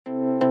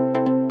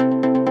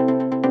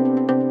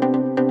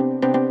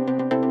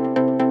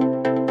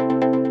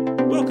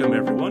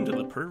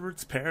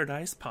Perverts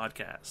Paradise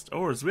Podcast,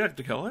 or as we like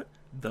to call it,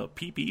 the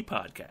PP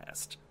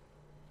Podcast,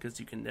 because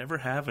you can never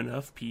have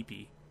enough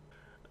PP.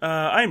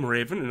 I'm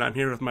Raven, and I'm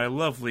here with my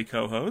lovely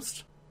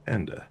co-host.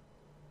 And,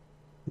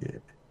 yeah.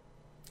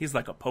 He's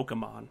like a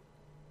Pokemon.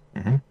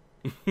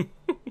 Mm-hmm.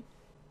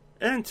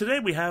 And today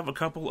we have a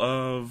couple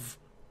of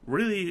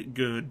really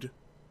good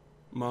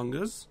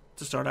mangas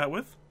to start out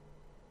with.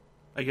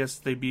 I guess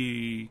they'd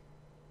be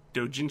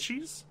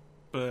doujinshis,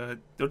 but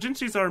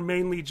doujinshis are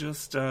mainly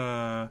just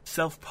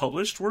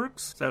self-published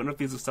works, so I don't know if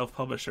these are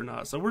self-published or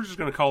not, so we're just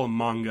going to call them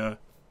manga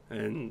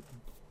and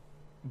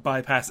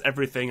bypass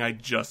everything I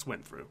just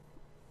went through.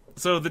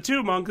 So the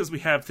two mangas we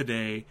have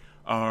today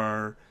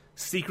are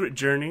Secret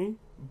Journey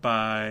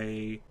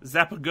by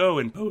Zappago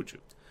and Poju,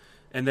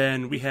 and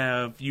then we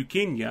have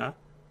Yukinya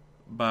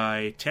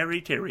by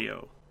Terry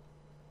Terrio.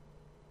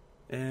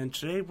 And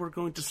today we're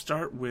going to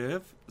start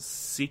with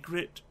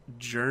Secret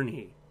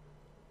Journey.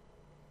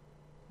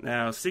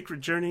 Now,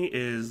 Secret Journey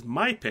is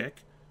my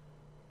pick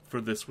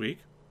for this week.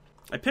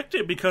 I picked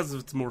it because of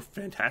its more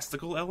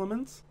fantastical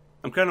elements.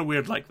 I'm kind of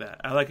weird like that.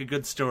 I like a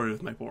good story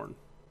with my porn.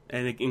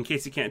 And in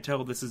case you can't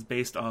tell, this is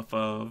based off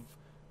of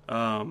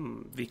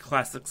the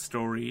classic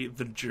story,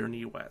 The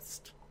Journey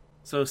West.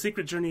 So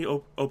Secret Journey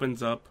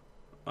opens up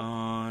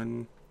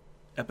on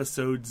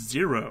episode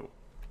 0,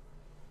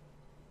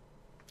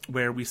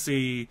 where we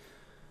see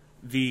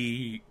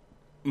the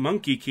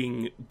Monkey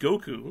King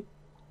Goku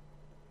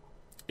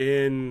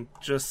in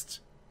just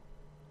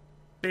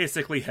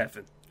basically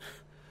heaven.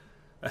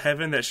 A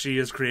heaven that she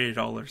has created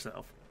all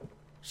herself.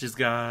 She's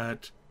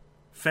got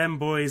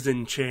femboys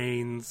in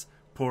chains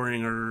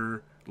pouring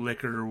her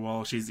liquor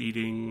while she's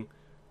eating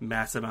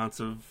mass amounts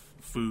of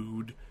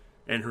food,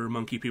 and her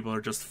monkey people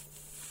are just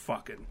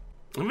fucking.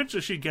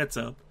 Eventually she gets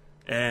up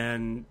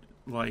and,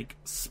 like,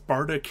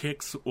 Sparta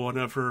kicks one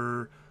of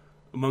her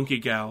monkey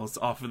gals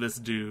off of this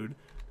dude,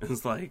 and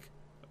is like,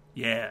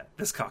 yeah,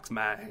 this cock's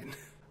mine.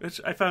 Which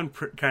I found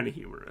kind of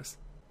humorous.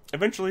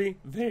 Eventually,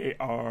 they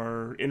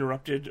are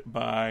interrupted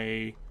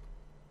by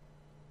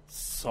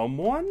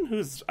someone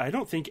who's, I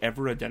don't think,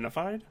 ever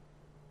identified.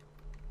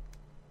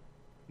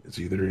 It's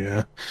either,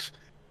 yeah.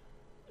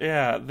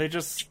 Yeah, they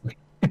just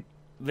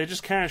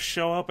kind of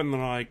show up and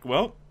they're like,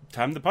 well,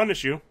 time to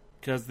punish you.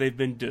 Because they've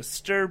been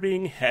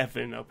disturbing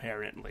heaven,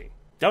 apparently.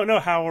 Don't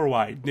know how or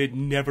why. It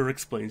never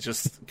explains.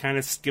 Just kind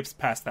of skips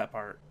past that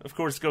part. Of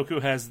course,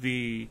 Goku has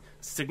the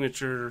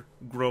signature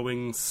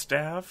growing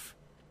staff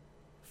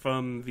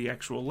from the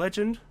actual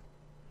legend,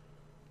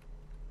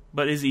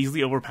 but is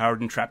easily overpowered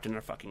and trapped in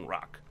a fucking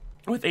rock,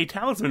 with a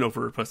talisman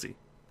over her pussy.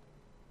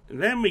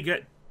 And then we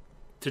get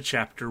to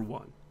Chapter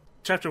 1.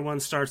 Chapter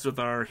 1 starts with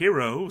our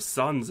hero,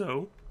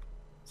 Sanzo.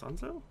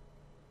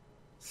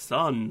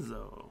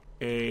 Sanzo.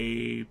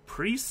 A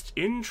priest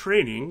in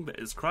training that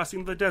is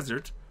crossing the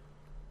desert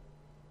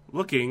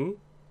looking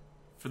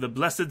for the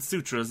Blessed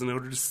Sutras in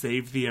order to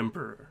save the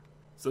Emperor.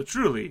 So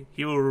truly,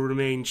 he will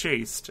remain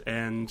chaste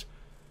and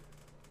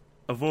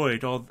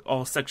avoid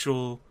all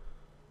sexual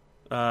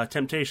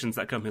temptations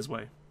that come his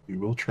way. We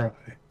will try.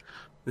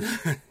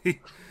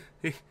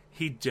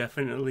 He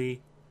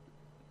definitely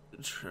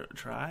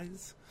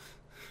tries.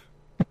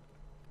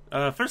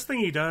 First thing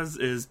he does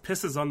is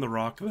pisses on the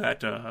rock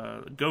that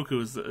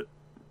Goku is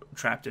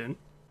trapped in,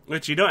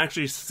 which you don't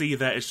actually see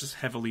that, it's just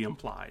heavily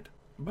implied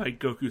by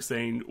Goku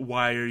saying,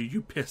 why are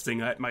you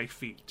pissing at my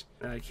feet?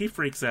 He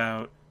freaks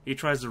out, he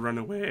tries to run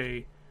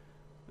away,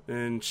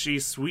 and she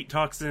sweet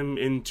talks him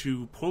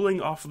into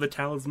pulling off the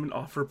talisman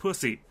off her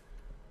pussy,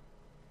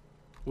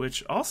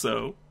 which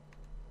also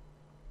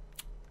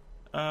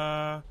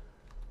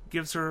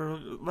gives her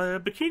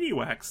bikini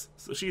wax,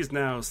 so she is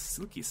now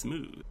silky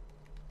smooth,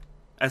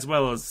 as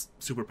well as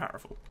super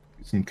powerful.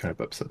 I'm kind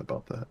of upset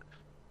about that.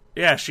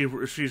 Yeah,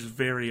 she's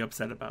very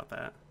upset about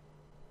that.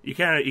 You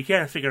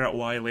can't figure out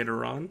why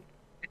later on.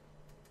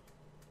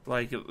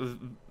 Like,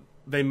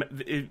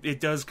 it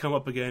does come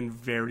up again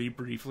very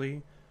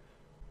briefly.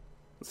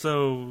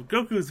 So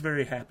Goku's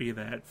very happy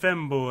that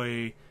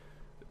femboy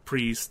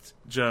priest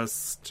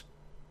just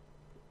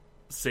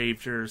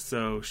saved her,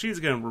 so she's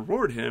gonna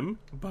reward him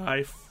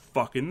by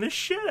fucking the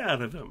shit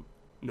out of him,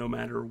 no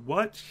matter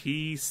what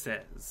he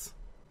says.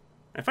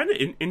 I find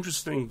it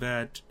interesting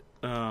that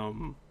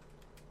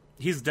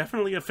he's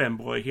definitely a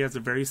femboy. He has a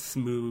very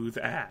smooth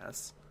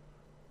ass.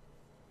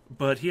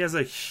 But he has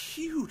a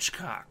huge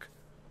cock.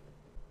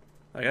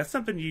 Like, that's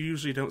something you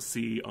usually don't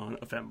see on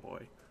a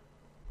femboy.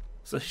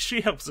 So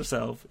she helps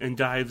herself and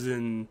dives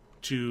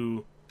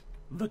into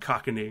the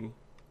cockening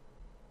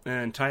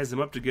and ties him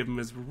up to give him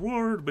his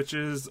reward, which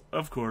is,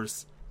 of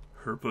course,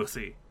 her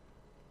pussy.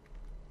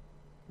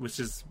 Which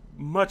is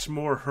much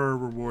more her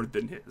reward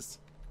than his.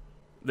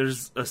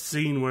 There's a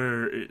scene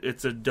where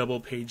it's a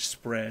double-page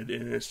spread,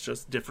 and it's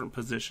just different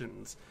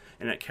positions,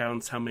 and it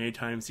counts how many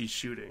times he's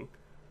shooting.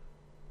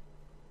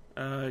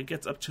 It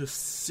gets up to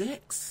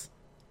 6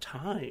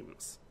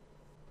 times.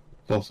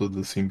 There's also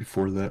the scene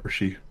before that where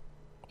she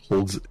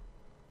holds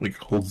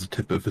the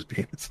tip of his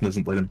penis and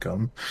doesn't let him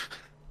come.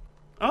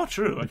 Oh,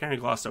 true. I kind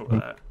of glossed over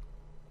that.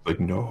 Like,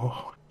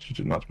 no, she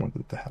did not want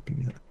that to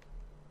happen yet.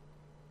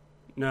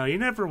 No, you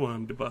never want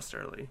him to bust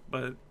early,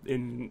 but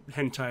in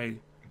hentai,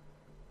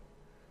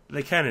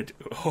 they kind of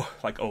do,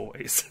 like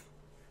always.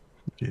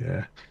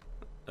 Yeah.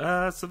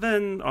 So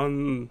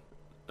then,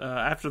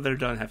 after they're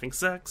done having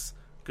sex,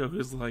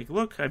 Goku's like,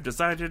 look, I've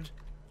decided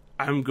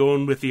I'm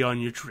going with you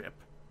on your trip.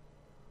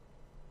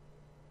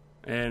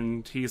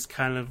 And he's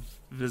kind of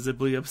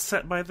visibly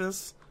upset by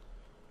this,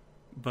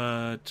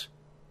 but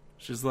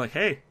she's like,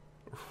 hey,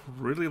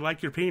 really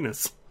like your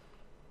penis.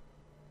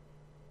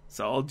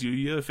 So I'll do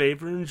you a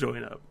favor and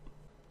join up.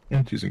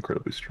 And she's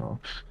incredibly strong.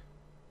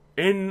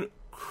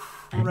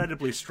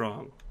 Incredibly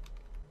strong.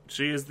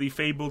 She is the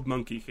fabled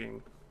Monkey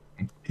King.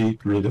 He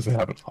really doesn't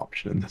have an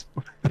option in this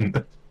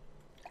point.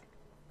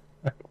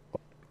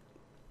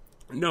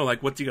 No,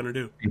 like, what's he gonna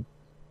do?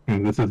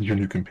 This is your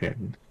new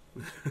companion.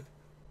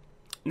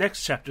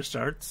 Next chapter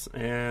starts,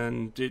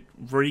 and it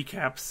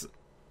recaps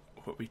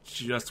what we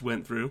just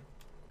went through.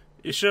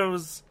 It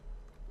shows...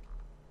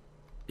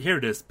 Here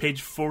it is,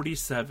 page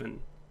 47.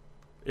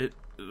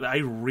 I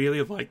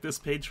really like this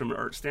page from an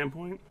art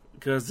standpoint,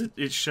 because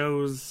it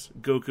shows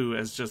Goku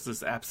as just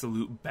this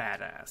absolute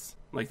badass.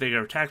 Like, they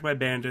are attacked by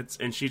bandits,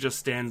 and she just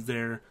stands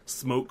there,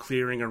 smoke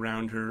clearing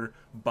around her,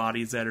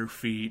 bodies at her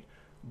feet,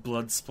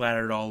 blood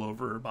splattered all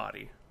over her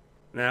body.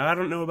 Now, I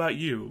don't know about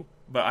you,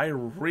 but I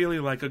really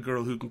like a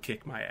girl who can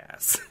kick my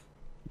ass.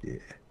 Yeah.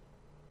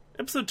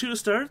 Episode 2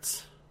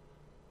 starts.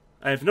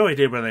 I have no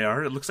idea where they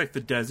are. It looks like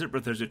the desert,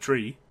 but there's a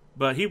tree.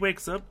 But he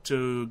wakes up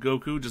to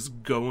Goku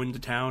just going to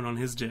town on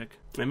his dick.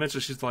 And eventually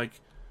she's like,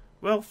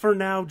 well, for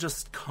now,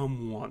 just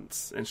come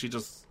once. And she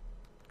just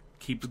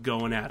keeps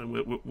going at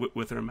him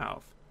with her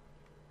mouth.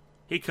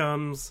 He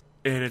comes,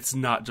 and it's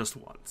not just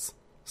once.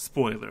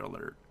 Spoiler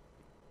alert.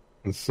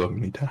 And so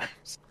many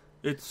times.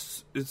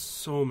 It's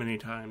so many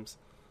times.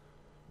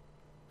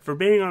 For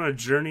being on a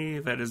journey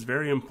that is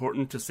very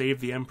important to save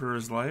the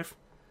Emperor's life,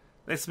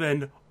 they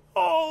spend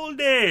all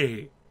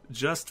day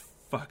just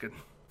fucking.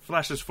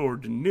 Flashes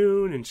forward to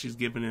noon, and she's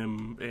giving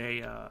him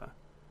a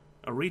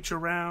reach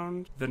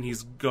around. Then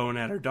he's going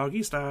at her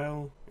doggy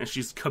style, and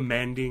she's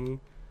commanding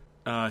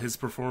his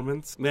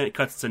performance. Then it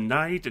cuts to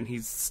night, and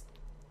he's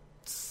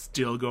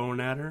still going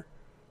at her.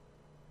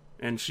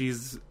 And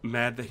she's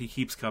mad that he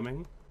keeps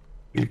coming.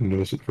 I even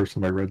noticed it the first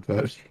time I read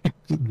that.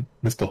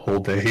 Missed a whole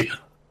day.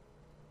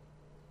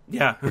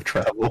 Yeah. For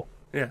travel.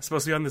 Yeah,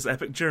 supposed to be on this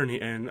epic journey,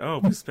 and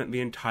we spent the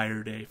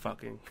entire day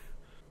fucking.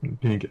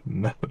 Didn't get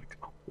nothing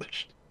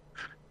accomplished.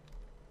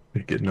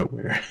 Didn't get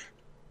nowhere.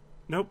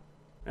 Nope.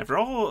 After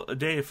all a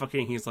day of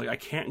fucking, he's like, I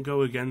can't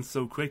go again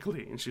so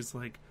quickly. And she's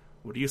like,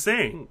 what are you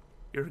saying?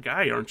 You're a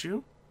guy, aren't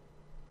you?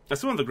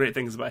 That's one of the great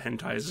things about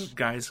hentai, is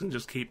guys can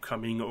just keep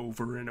coming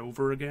over and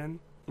over again.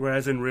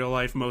 Whereas in real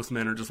life, most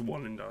men are just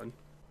one and done.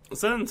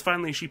 So then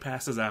finally she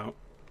passes out.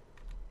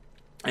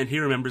 And he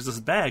remembers this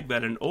bag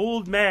that an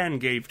old man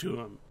gave to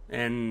him.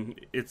 And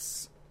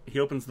he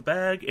opens the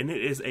bag, and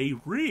it is a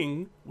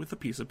ring with a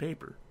piece of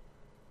paper.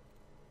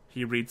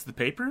 He reads the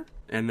paper,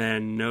 and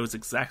then knows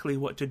exactly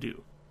what to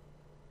do.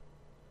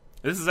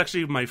 This is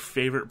actually my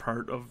favorite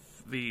part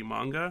of the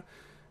manga,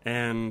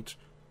 and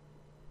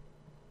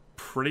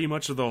pretty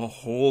much the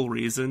whole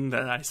reason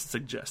that I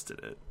suggested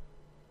it.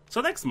 So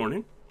next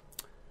morning,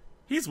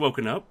 he's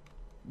woken up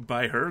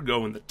by her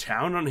going to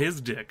town on his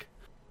dick.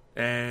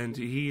 And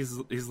he's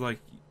like,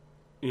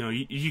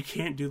 you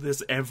can't do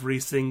this every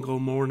single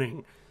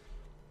morning.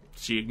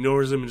 She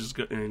ignores him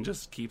and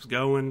just keeps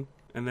going.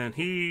 And then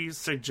he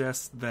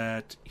suggests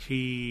that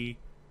he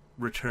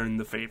return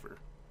the favor.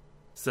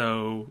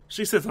 So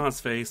she sits on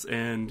his face,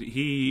 and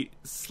he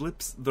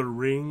slips the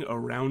ring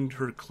around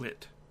her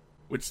clit,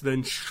 which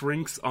then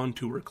shrinks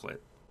onto her clit.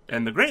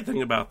 And the great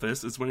thing about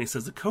this is when he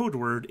says a code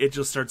word, it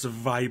just starts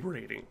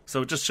vibrating.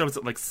 So it just shows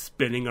it like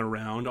spinning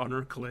around on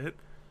her clit.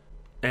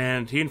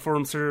 And he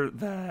informs her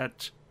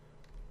that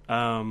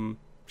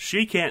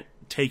she can't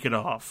take it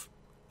off.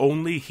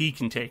 Only he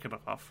can take it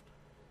off.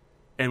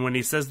 And when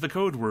he says the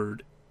code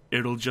word,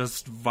 it'll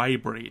just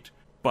vibrate,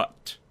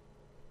 but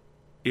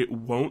it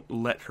won't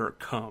let her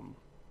come.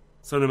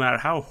 So no matter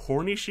how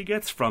horny she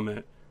gets from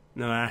it,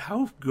 no matter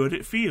how good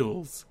it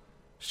feels,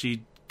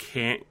 she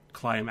can't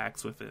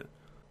climax with it.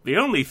 The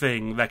only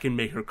thing that can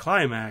make her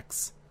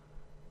climax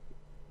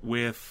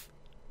with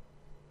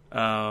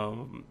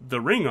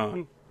the ring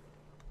on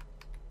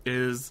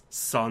is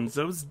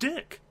Sanzo's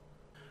dick.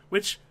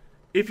 Which,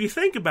 if you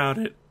think about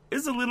it,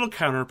 is a little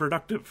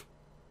counterproductive.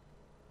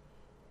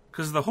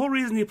 Because the whole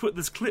reason he put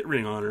this clit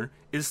ring on her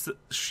is that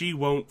she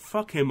won't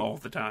fuck him all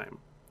the time.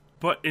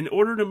 But in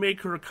order to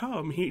make her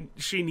come,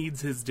 she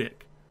needs his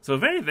dick. So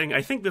if anything,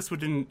 I think this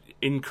would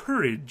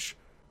encourage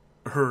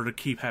her to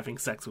keep having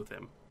sex with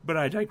him. But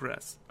I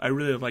digress. I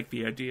really like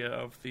the idea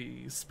of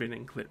the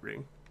spinning clit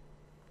ring.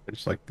 I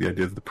just like the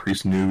idea that the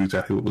priest knew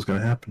exactly what was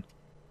going to happen.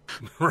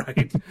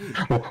 Right.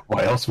 Well,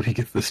 why else would he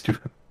give this to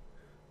him?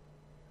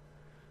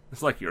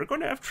 It's like, you're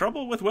going to have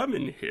trouble with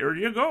women. Here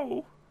you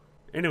go.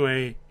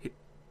 Anyway,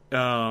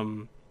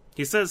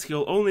 he says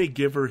he'll only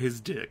give her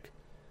his dick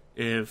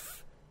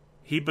if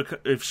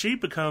if she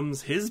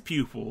becomes his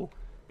pupil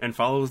and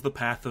follows the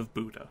path of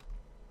Buddha.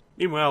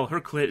 Meanwhile, her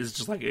clit is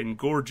just like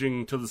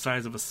engorging to the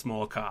size of a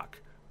small cock.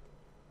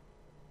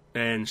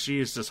 And she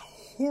is just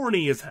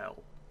horny as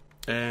hell.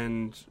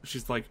 And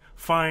she's like,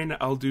 fine,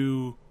 I'll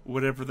do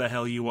whatever the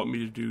hell you want me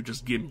to do,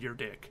 just give me your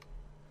dick.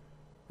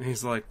 And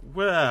he's like,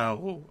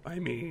 well, I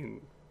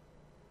mean,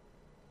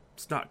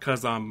 it's not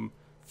 'cause I'm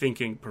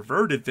thinking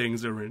perverted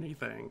things or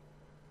anything.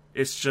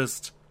 It's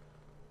just,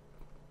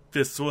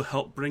 this will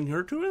help bring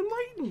her to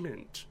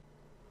enlightenment.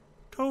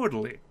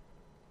 Totally.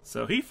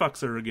 So he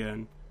fucks her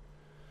again.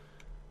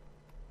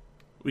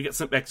 We get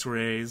some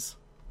x-rays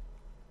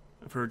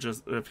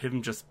of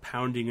him just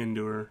pounding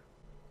into her.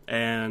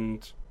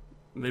 And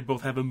they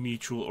both have a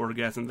mutual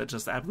orgasm that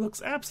just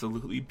looks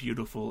absolutely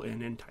beautiful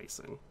and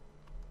enticing.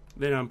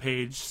 Then on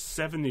page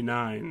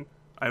 79,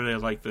 I really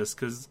like this,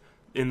 because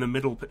in the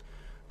middle...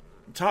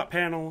 top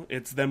panel,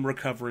 it's them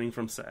recovering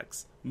from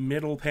sex.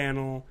 Middle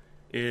panel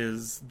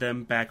is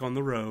them back on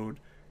the road,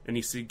 and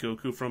you see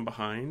Goku from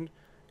behind,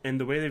 and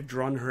the way they've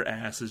drawn her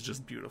ass is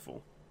just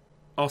beautiful.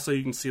 Also,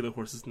 you can see the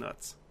horse's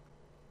nuts.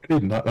 I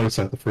did not notice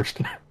that the first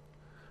time.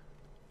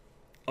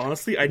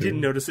 Honestly, I didn't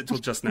notice it till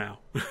just now.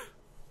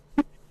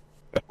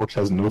 That horse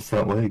has no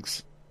front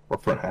legs, or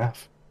front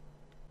half.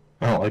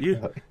 I don't like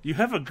that. You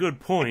have a good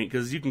point,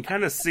 because you can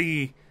kind of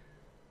see...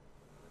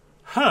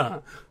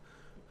 Huh.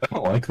 I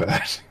don't like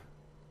that.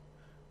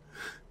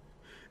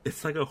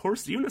 It's like a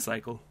horse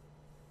unicycle.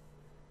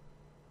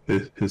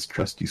 His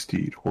trusty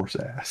steed, horse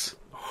ass.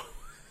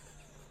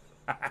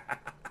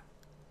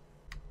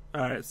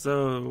 Alright,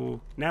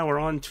 so now we're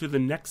on to the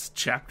next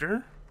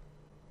chapter.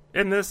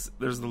 In this,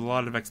 there's a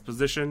lot of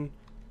exposition.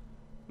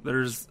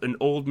 There's an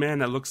old man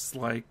that looks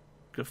like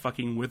a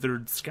fucking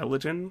withered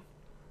skeleton.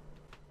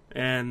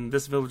 And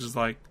this village is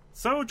like,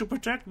 so to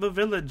protect the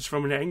village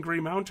from an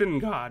angry mountain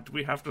god,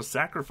 we have to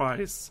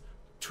sacrifice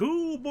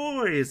 2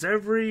 boys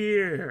every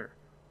year.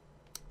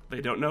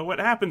 They don't know what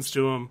happens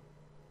to them.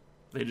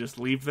 They just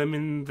leave them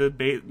in the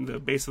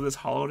base of this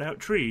hollowed out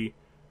tree.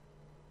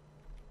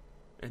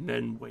 And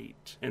then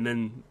wait. And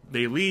then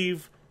they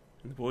leave,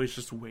 and the boys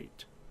just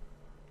wait.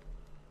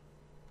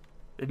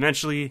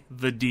 Eventually,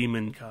 the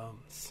demon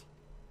comes.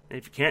 And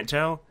if you can't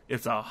tell,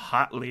 it's a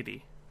hot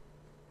lady.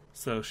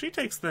 So she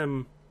takes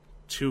them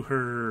to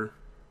her,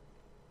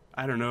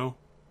 I don't know,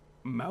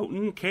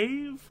 mountain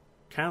cave?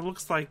 Kind of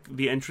looks like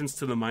the entrance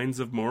to the Mines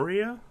of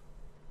Moria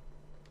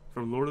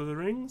from Lord of the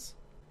Rings.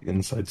 The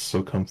inside's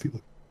so comfy.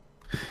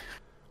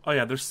 Oh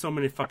yeah, there's so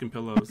many fucking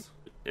pillows.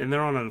 And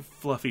they're on a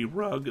fluffy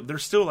rug. They're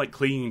still like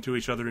clinging to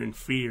each other in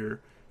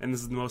fear. And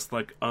this is the most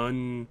like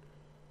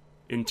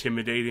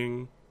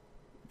unintimidating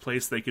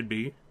place they could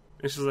be.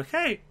 And she's like,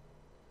 hey,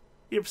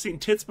 you ever seen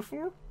tits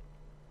before?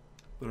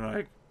 They're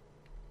like,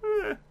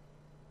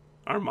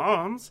 our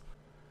moms.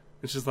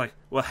 And she's like,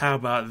 well, how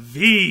about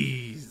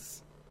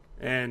these?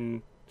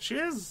 And she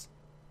has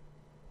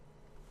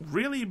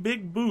really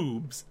big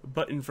boobs,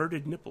 but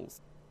inverted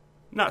nipples.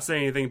 Not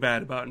saying anything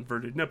bad about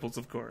inverted nipples,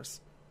 of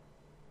course.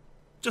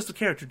 Just a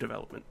character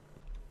development.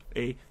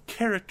 A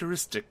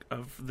characteristic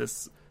of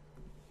this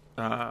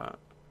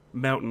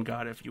mountain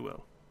god, if you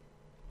will.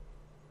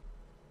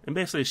 And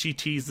basically she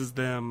teases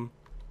them,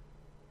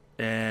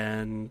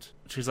 and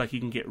she's like, you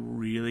can get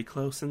really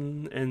close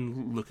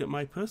and look at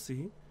my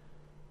pussy.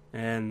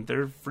 And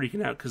they're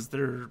freaking out because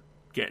they're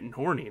getting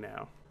horny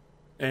now.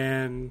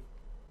 And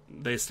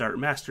they start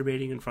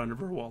masturbating in front of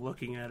her while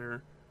looking at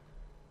her.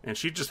 And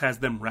she just has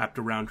them wrapped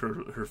around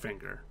her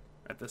finger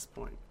at this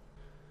point.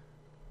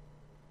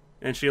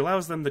 And she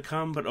allows them to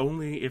come, but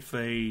only if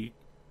they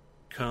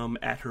come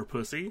at her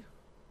pussy.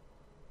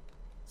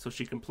 So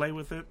she can play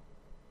with it.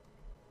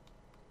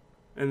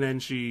 And then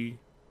she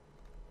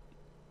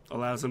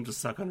allows them to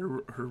suck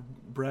on her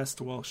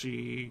breast while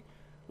they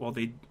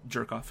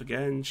jerk off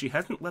again. She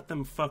hasn't let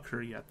them fuck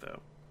her yet,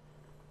 though.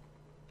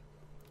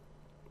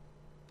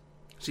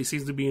 She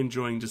seems to be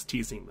enjoying just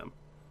teasing them.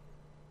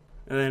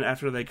 And then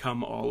after they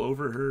come all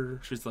over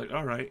her, she's like,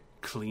 alright,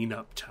 clean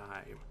up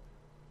time.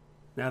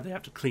 Now they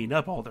have to clean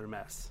up all their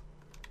mess.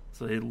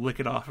 So they lick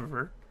it off of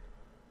her.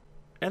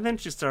 And then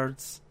she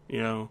starts,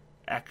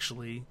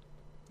 actually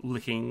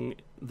licking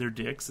their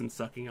dicks and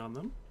sucking on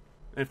them.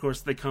 And of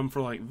course they come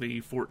for like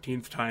the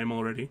 14th time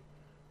already,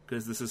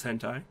 because this is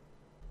hentai.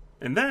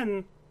 And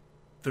then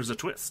there's a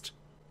twist.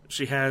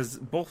 She has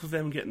both of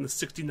them get in the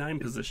 69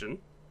 position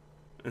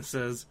and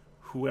says,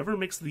 whoever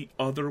makes the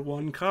other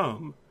one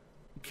come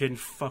can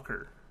fuck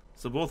her.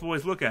 So both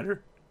boys look at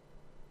her.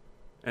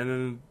 And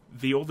then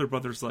the older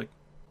brother's like,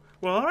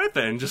 well, alright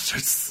then, just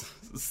starts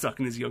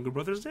sucking his younger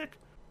brother's dick.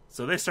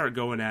 So they start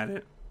going at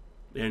it.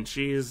 And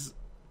she's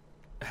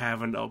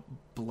having a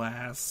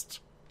blast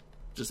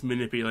just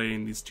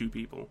manipulating these two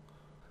people.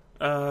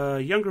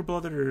 Younger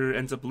brother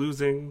ends up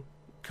losing,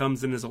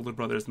 comes in his older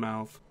brother's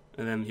mouth,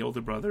 and then the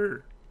older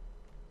brother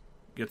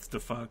gets to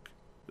fuck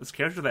this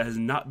character that has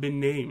not been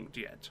named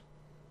yet.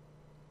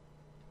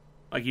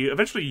 Like,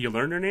 eventually you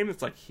learn her name.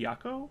 It's like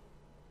Hyako,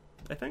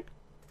 I think.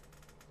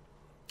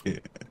 Yeah.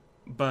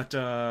 But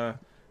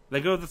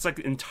They go this, like,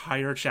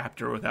 entire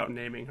chapter without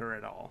naming her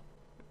at all.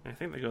 I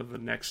think they go to the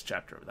next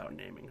chapter without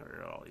naming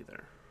her at all,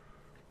 either.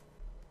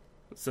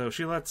 So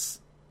she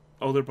lets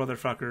older brother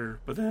fuck her,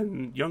 but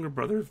then younger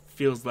brother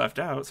feels left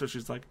out, so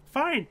she's like,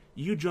 fine,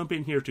 you jump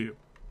in here, too.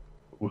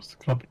 What's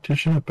the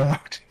competition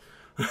about?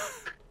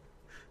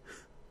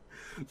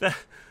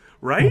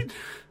 Right?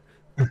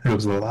 It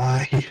was a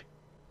lie.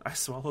 I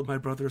swallowed my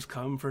brother's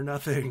cum for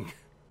nothing.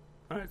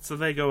 Alright, so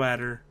they go at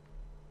her.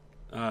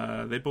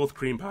 They both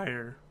cream pie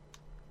her.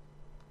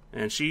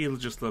 And she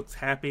just looks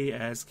happy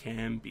as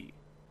can be.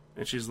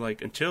 And she's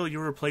like, until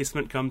your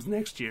replacement comes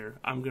next year,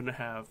 I'm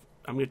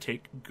gonna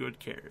take good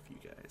care of you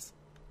guys.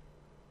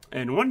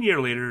 And 1 year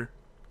later,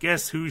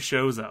 guess who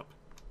shows up?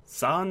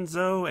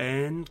 Sanzo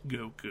and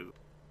Goku.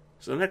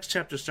 So the next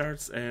chapter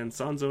starts, and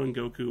Sanzo and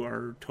Goku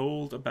are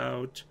told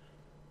about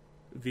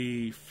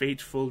the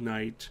fateful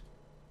night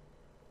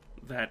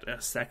that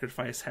a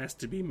sacrifice has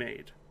to be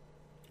made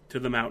to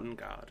the mountain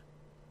god.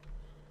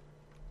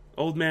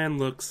 Old man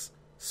looks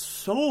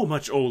so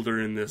much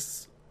older in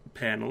this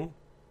panel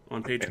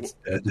on page 1.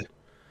 Dead.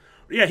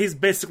 Yeah, he's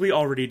basically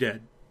already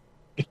dead.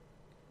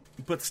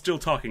 But still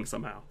talking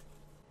somehow.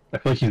 I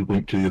feel like he's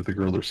linked to the other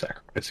girl they're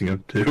sacrificing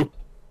him to.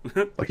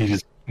 Like he's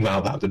just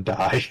not allowed to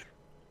die.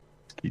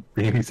 Keep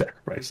bringing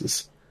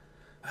sacrifices.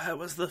 I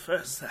was the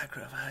first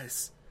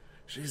sacrifice.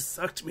 She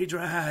sucked me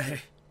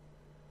dry.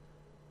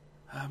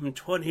 I'm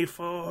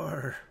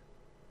 24.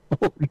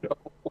 Oh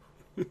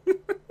no.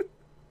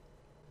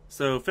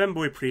 So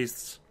Femboy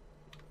Priest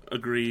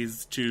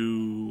agrees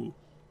to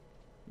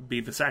be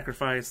the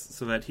sacrifice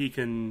so that he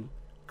can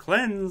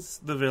cleanse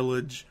the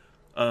village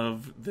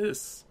of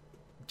this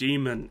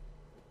demon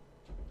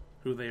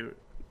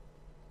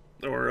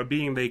or a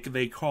being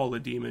they call a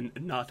demon,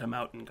 not a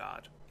mountain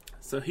god.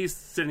 So he's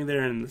sitting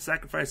there in the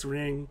sacrifice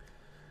ring.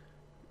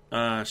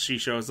 She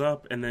shows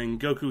up, and then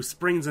Goku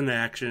springs into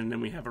action,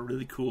 and we have a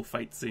really cool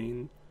fight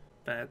scene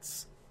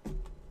that's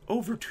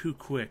over too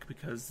quick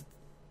because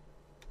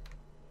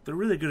they're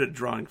really good at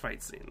drawing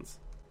fight scenes.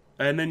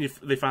 And then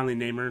they finally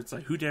name her. It's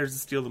like, who dares to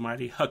steal the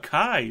mighty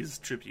Hakai's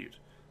tribute?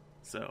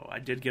 So I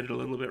did get it a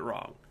little bit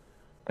wrong.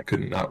 I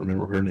could not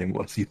remember what her name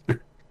was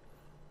either.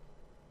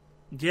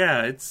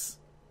 Yeah, it's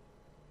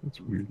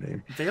a weird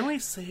name. They only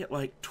say it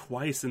like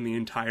twice in the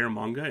entire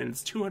manga, and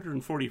it's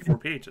 244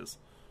 pages.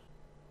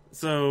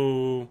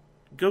 So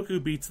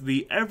Goku beats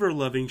the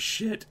ever-loving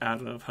shit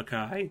out of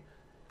Hakai,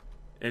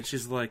 and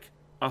she's like,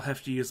 I'll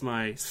have to use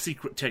my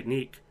secret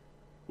technique,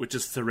 which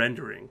is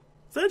surrendering.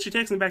 So then she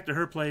takes him back to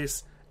her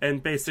place,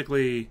 and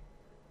basically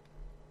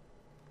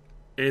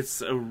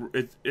it's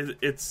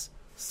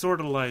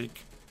sort of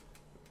like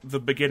the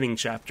beginning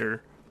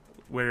chapter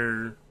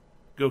where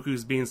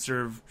Goku's being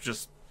served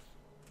just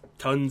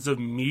tons of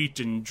meat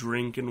and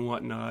drink and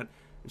whatnot,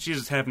 and she's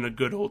just having a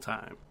good old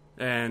time.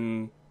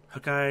 And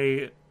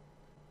Hakai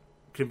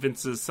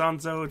convinces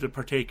Sanzo to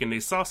partake in a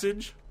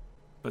sausage,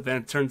 but then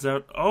it turns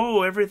out,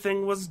 oh,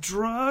 everything was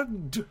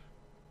drugged!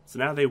 So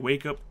now they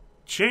wake up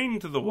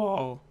chained to the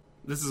wall.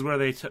 This is where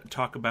they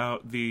talk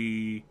about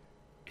the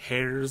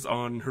hairs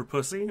on her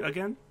pussy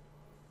again.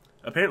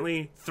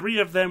 Apparently, 3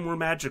 of them were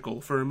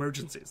magical for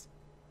emergencies.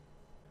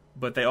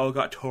 But they all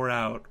got tore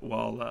out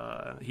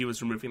while he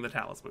was removing the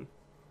talisman.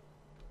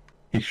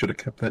 He should have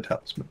kept that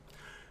talisman.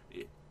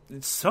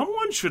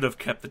 Someone should have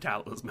kept the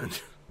talisman.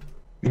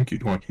 I think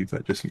you'd want to keep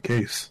that just in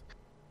case.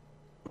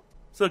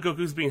 So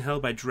Goku's being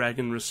held by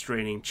dragon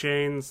restraining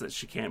chains that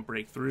she can't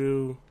break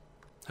through.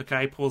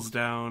 Hakai pulls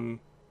down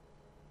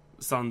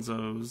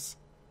Sanzo's,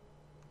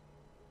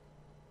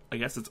 I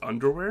guess it's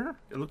underwear?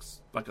 It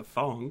looks like a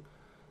thong.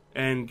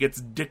 And gets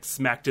dick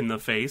smacked in the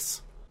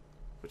face,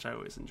 which I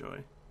always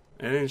enjoy.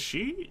 And then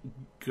she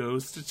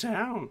goes to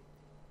town.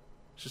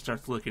 She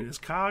starts licking his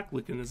cock,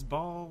 licking his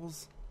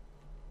balls.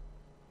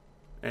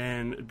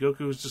 And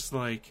Goku's just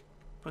like,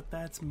 but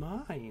that's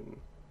mine.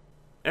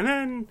 And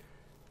then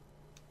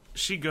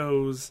she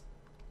goes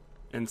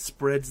and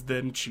spreads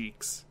them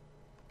cheeks.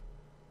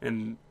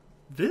 And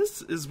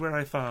this is where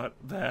I thought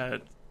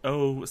that,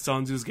 oh,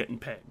 Sanzu's getting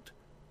pegged.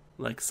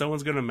 Like,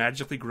 someone's gonna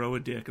magically grow a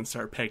dick and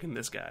start pegging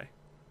this guy.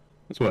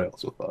 That's what I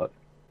also thought.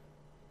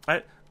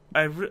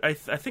 I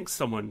think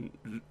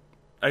someone...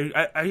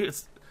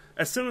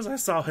 as soon as I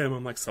saw him,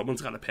 I'm like,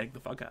 someone's gotta peg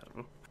the fuck out of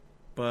him.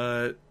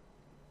 But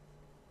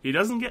he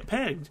doesn't get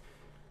pegged.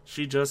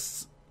 She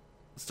just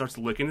starts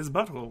licking his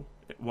butthole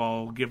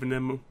while giving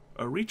him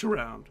a reach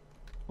around.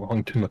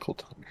 Long tentacle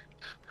tongue.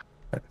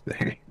 That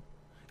thing.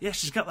 Yeah,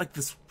 she's got like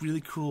this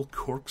really cool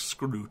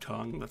corkscrew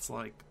tongue that's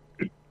like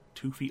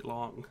 2 feet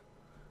long.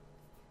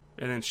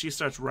 And then she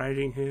starts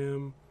riding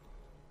him,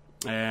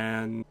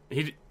 and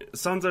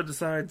Sanzo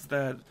decides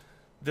that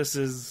this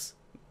is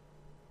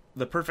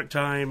the perfect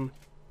time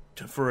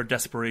for a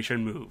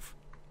desperation move.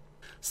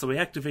 So he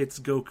activates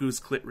Goku's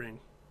clit ring,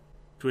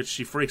 to which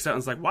she freaks out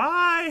and is like,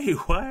 why?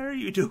 Why are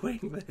you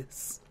doing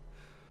this?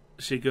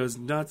 She goes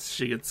nuts,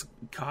 she gets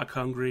cock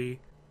hungry,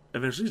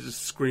 eventually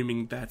just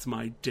screaming, that's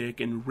my dick,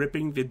 and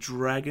ripping the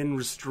dragon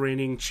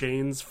restraining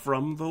chains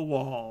from the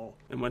wall.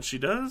 And when she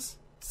does,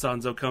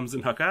 Sanzo comes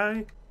in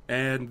Hakai,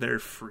 And they're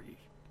free.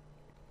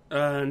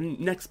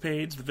 Next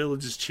page, the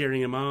village is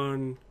cheering him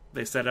on.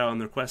 They set out on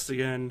their quest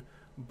again,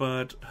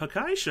 but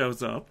Hakai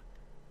shows up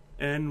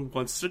and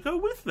wants to go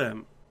with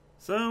them.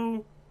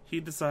 So he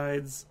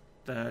decides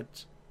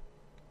that,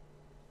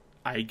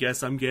 I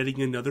guess I'm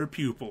getting another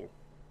pupil,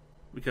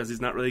 because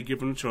he's not really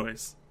given a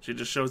choice. She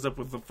just shows up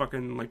with a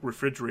fucking like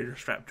refrigerator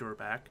strapped to her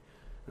back,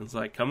 and it's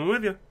like, coming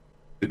with you.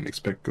 Didn't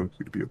expect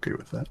Goku to be okay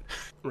with that.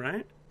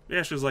 Right?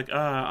 Yeah, she was like,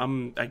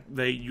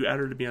 you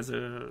added me as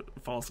a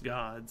false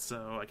god,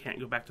 so I can't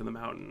go back to the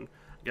mountain.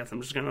 I guess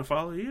I'm just gonna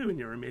follow you and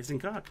your amazing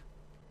cock.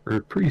 For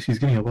a priest, he's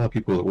getting a lot of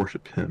people that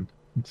worship him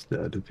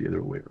instead of the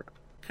other way around.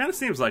 Kind of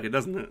seems like it,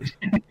 doesn't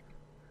it?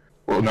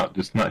 Well, not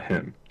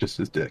him, just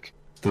his dick.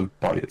 The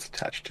body it's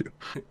attached to.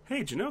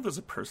 Hey, do you know there's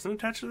a person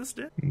attached to this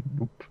dick?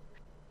 Nope.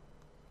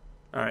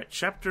 Alright,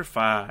 chapter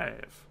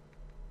 5.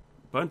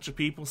 Bunch of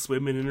people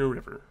swimming in a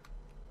river.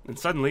 And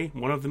suddenly,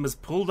 one of them is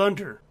pulled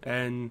under,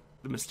 and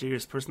the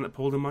mysterious person that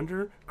pulled him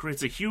under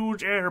creates a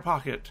huge air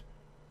pocket.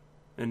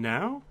 And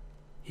now,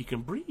 he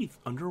can breathe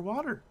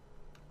underwater.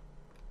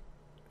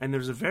 And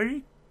there's a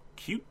very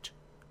cute,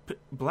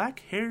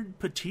 black-haired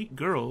petite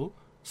girl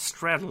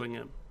straddling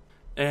him.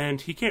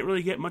 And he can't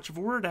really get much of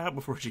a word out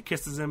before she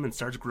kisses him and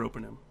starts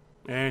groping him.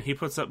 And he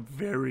puts up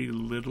very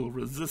little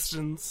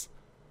resistance.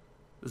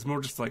 It's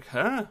more just like,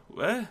 huh?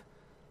 What?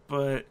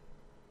 But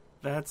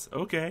that's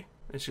okay.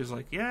 And she's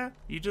like, yeah,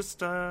 you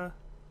just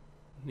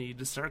need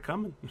to start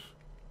coming.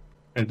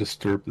 And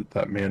disturbed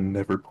that man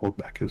never pulled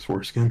back his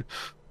foreskin.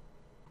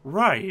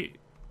 Right.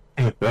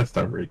 That's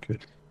not very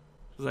good.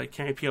 She's like,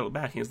 can I peel it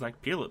back? And he's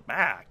like, peel it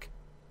back.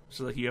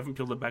 She's like, you haven't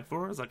peeled it back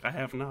before? I was like, I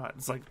have not.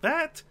 It's like,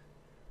 that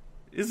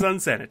is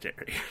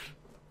unsanitary.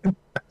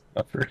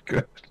 Not very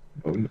good.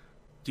 Oh, no.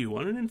 Do you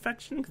want an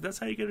infection? Because that's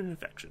how you get an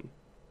infection.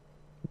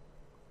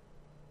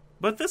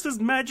 But this is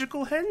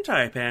magical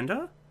hentai,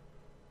 Panda.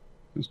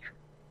 This is true.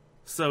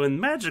 So in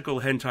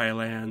magical hentai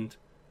land,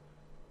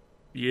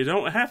 you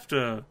don't have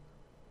to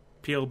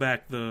peel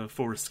back the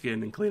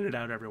foreskin and clean it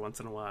out every once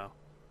in a while.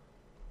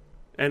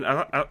 And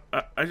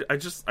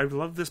I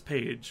love this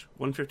page,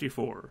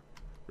 154,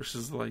 which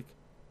is like,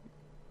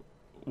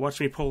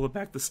 watch me pull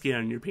back the skin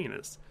on your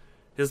penis.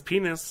 His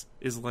penis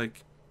is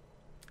like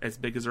as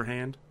big as her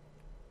hand.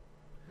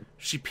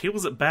 She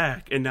peels it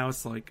back, and now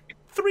it's like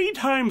 3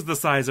 times the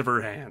size of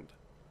her hand.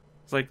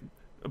 It's like,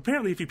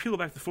 apparently if you peel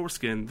back the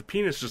foreskin, the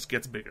penis just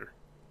gets bigger.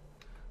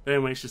 But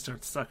anyway, she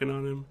starts sucking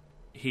on him.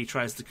 He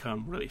tries to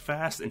come really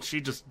fast, and she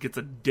just gets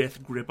a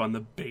death grip on the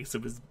base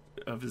of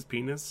his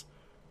penis.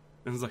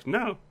 And it's like,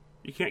 no,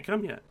 you can't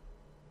come yet.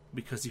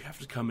 Because you have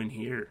to come in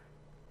here.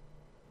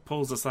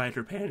 Pulls aside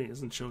her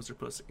panties and shows her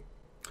pussy.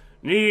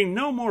 Needing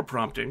no more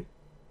prompting,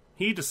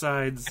 he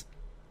decides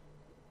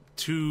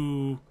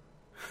to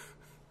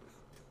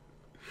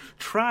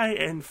try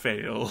and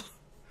fail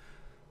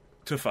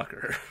to fuck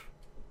her.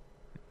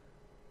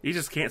 He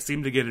just can't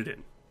seem to get it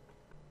in.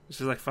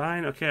 She's like,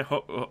 fine, okay,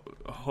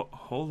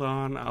 hold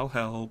on, I'll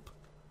help.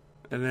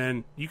 And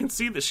then you can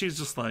see that she's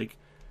just like,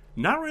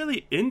 not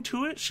really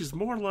into it. She's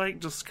more like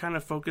just kind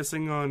of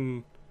focusing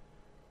on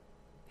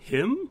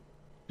him.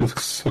 She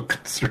looks so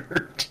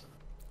concerned.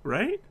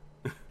 Right?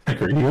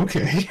 Like, are you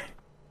okay?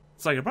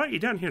 It's like, I brought you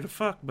down here to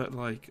fuck, but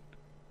like,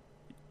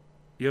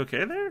 you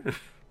okay there?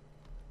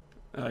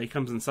 He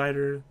comes inside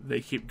her.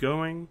 They keep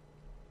going.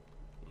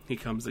 He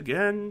comes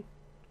again.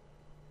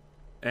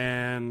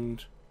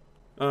 And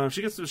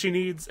she gets what she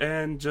needs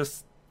and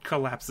just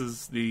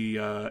collapses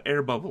the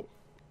air bubble.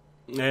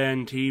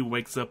 And he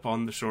wakes up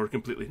on the shore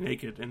completely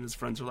naked, and his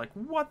friends are like,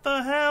 what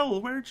the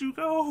hell? Where'd you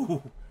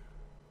go?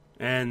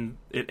 And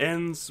it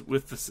ends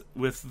with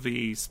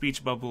the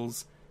speech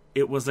bubbles.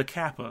 It was a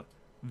Kappa.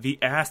 The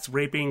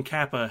ass-raping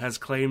Kappa has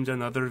claimed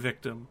another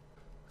victim.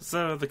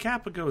 So the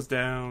Kappa goes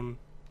down,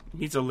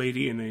 meets a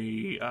lady in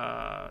a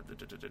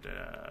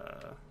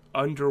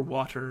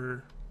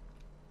underwater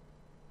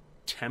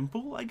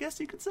temple, I guess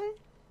you could say.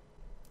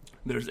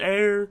 There's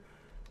air.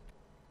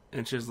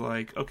 And she's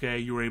like, okay,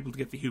 you were able to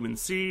get the human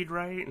seed,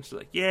 right? And she's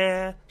like,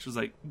 yeah. She's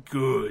like,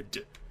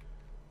 good.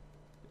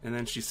 And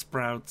then she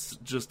sprouts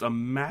just a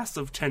mass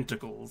of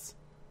tentacles.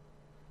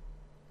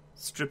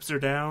 Strips her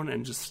down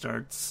and just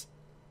starts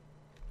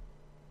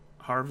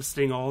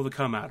harvesting all the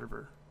cum out of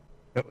her.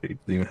 No, they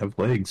even have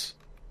legs.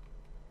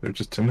 They're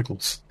just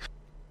tentacles.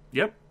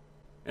 Yep.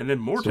 And then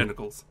more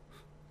tentacles.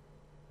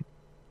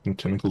 And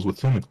tentacles with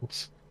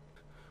tentacles.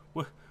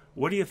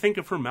 What do you think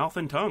of her mouth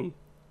and tongue?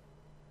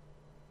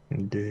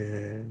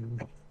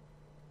 And,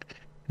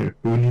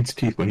 who needs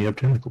teeth when you have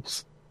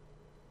tentacles?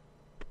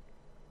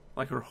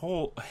 Like, her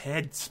whole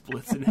head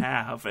splits in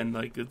half, and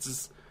like it's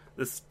just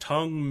this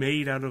tongue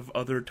made out of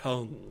other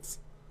tongues.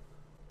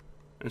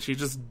 And she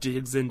just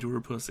digs into her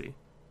pussy.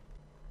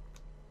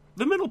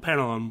 The middle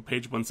panel on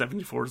page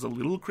 174 is a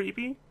little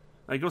creepy.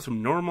 Like, it goes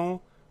from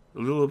normal, a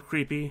little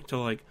creepy, to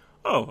like,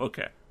 oh,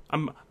 okay,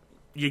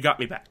 you got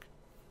me back.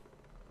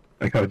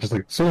 I got it just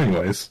like, so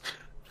anyways.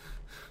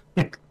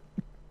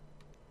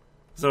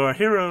 So our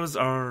heroes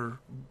are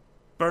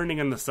burning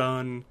in the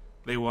sun.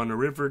 They want a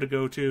river to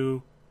go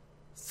to.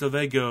 So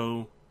they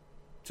go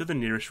to the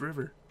nearest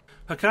river.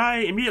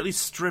 Hakai immediately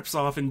strips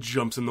off and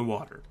jumps in the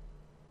water.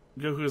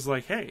 Goku's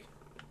like, hey,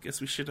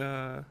 guess we should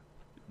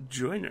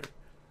join her.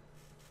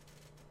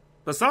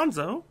 But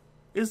Sanzo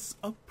is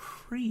a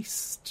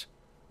priest,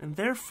 and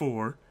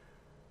therefore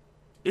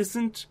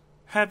isn't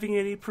having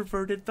any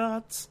perverted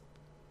thoughts,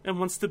 and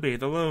wants to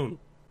bathe alone.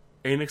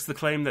 And makes the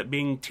claim that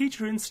being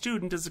teacher and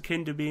student is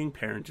akin to being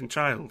parent and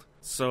child.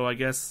 So I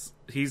guess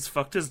he's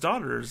fucked his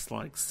daughters,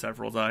 like,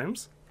 several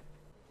times.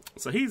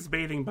 So he's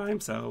bathing by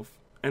himself,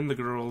 and the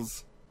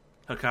girls,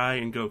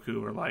 Hakai and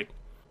Goku, are like,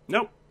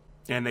 nope.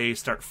 And they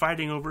start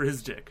fighting over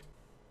his dick.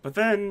 But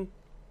then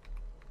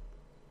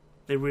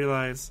they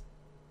realize,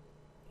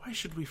 why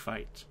should we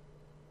fight?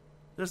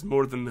 There's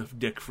more than enough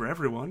dick for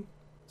everyone.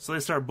 So they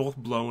start both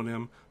blowing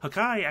him.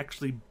 Hakai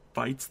actually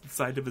bites the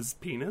side of his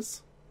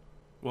penis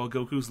while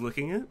Goku's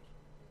licking it.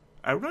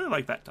 I really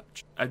like that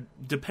touch.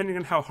 Depending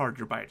on how hard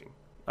you're biting.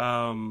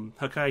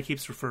 Hakai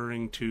keeps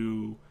referring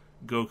to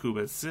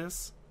Goku as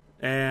sis.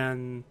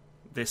 And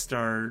they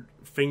start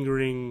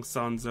fingering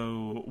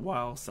Sanzo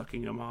while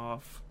sucking him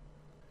off.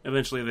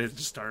 Eventually they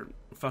just start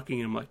fucking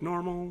him like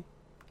normal.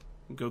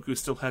 Goku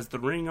still has the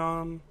ring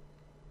on.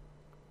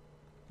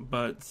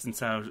 But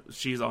since how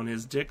she's on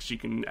his dick, she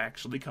can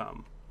actually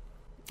come.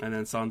 And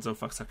then Sanzo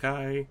fucks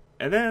Hakai.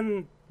 And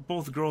then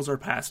both girls are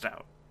passed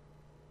out.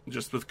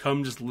 Just with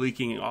cum just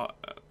leaking out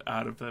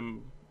of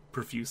them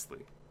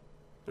profusely.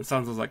 And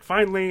Sanzo's like,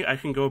 finally, I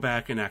can go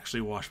back and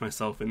actually wash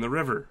myself in the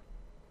river.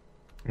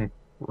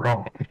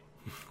 Wrong.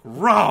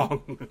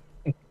 Wrong!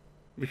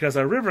 Because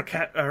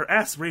our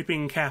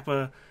ass-raping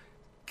Kappa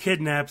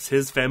kidnaps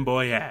his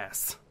femboy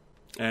ass.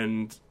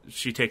 And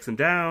she takes him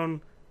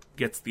down,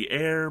 gets the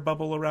air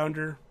bubble around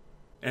her,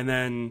 and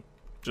then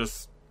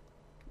just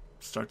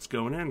starts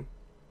going in.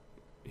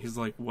 He's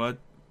like, what?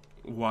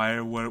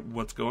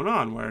 What's going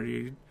on? Why are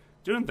you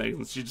doing things?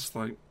 And she's just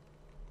like,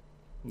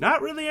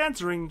 not really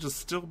answering, just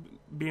still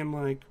being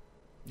like,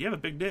 you have a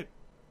big dick.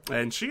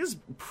 And she is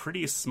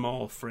pretty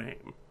small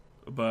frame,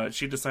 but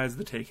she decides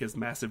to take his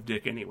massive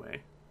dick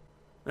anyway.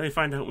 Then they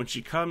find out when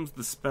she comes,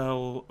 the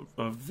spell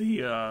of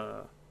the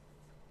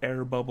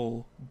air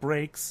bubble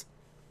breaks.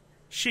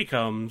 She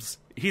comes,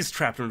 he's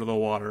trapped under the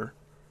water,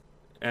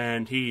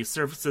 and he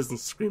surfaces and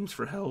screams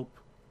for help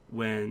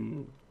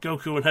when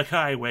Goku and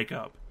Hakai wake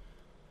up.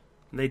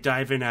 They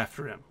dive in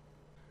after him.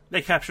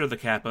 They capture the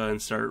Kappa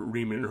and start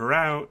reaming her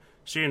out.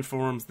 She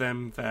informs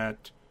them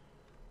that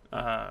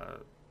a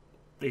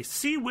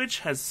sea witch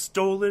has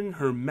stolen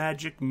her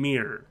magic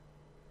mirror,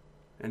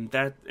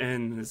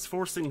 and is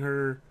forcing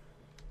her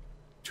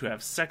to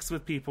have sex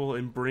with people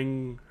and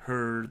bring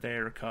her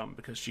their cum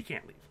because she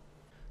can't leave.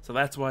 So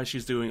that's why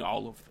she's doing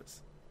all of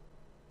this.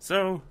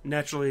 So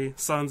naturally,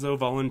 Sanzo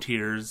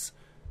volunteers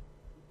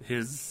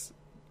his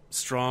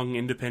strong,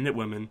 independent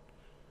women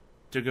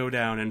to go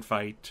down and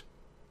fight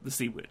the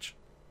Sea Witch.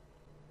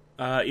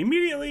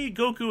 Immediately,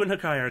 Goku and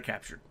Hakai are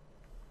captured.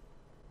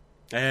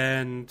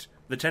 And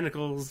the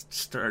tentacles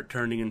start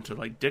turning into,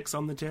 like, dicks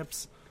on the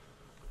tips.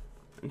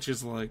 And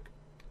she's like,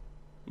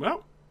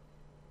 well,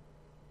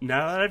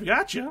 now that I've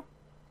got you,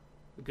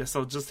 I guess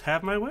I'll just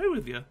have my way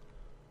with you.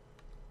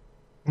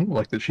 I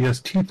like that she has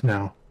teeth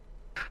now.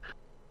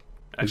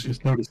 I Actually,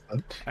 just noticed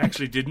that. I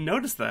actually didn't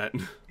notice that.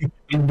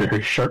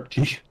 Very sharp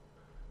teeth.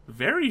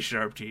 Very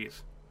sharp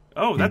teeth.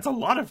 Oh, that's a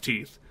lot of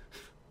teeth.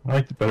 I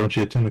like it better when she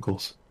had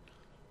tentacles.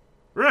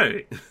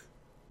 Right.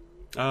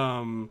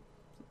 Some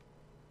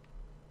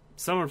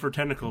of her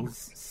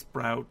tentacles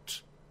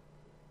sprout.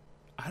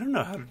 I don't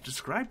know how to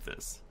describe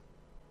this.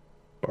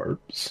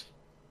 Barbs?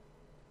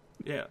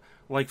 Yeah,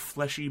 like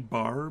fleshy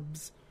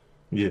barbs.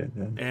 Yeah.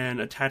 And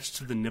attached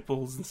to the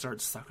nipples and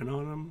start sucking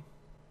on them.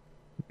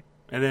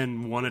 And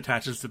then one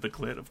attaches to the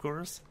clit, of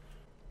course.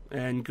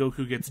 And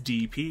Goku gets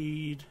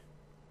DP'd.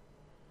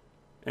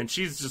 And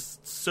she's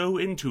just so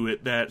into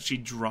it that she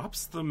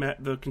drops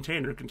the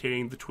container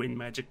containing the twin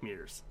magic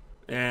mirrors.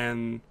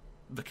 And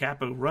the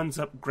Kappa runs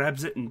up,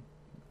 grabs it, and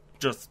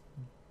just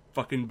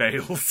fucking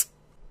bails.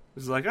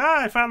 He's like,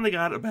 I finally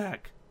got it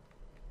back.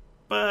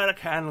 But I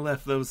kind of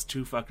left those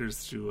two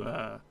fuckers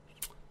to,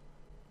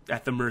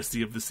 at the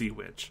mercy of the Sea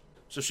Witch.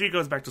 So she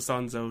goes back to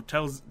Sanzo,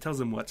 tells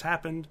him what's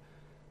happened,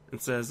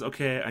 and says,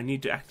 okay, I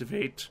need to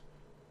activate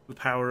the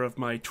power of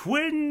my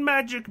twin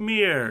magic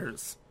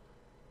mirrors,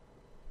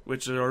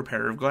 which are a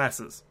pair of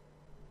glasses.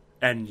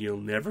 And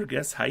you'll never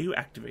guess how you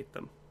activate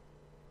them.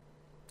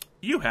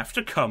 You have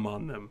to come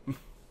on them.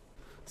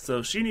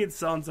 So she needs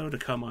Sanzo to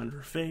come on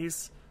her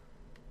face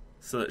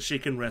so that she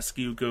can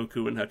rescue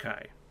Goku and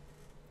Hakai.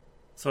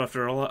 So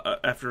after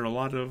a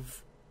lot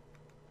of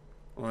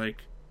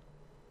like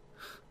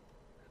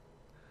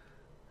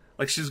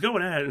she's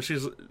going at it, and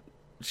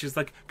she's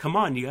like, "Come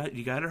on,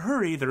 you gotta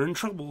hurry. They're in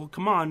trouble.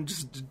 Come on,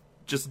 just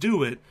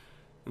do it."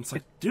 And it's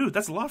like, dude,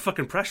 that's a lot of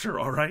fucking pressure.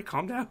 All right,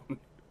 calm down.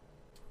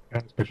 I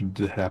expected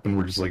it to happen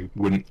where just like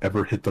wouldn't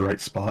ever hit the right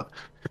spot.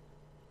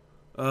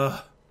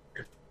 It's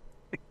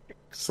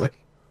like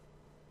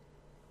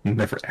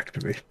never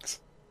activates.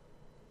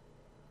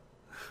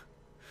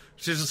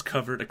 She's just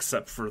covered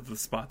except for the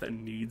spot that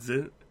needs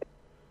it.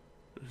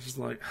 She's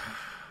like,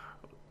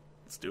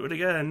 let's do it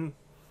again.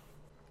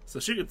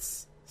 So she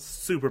gets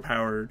super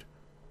powered.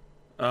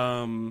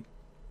 I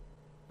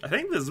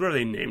think this is where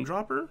they name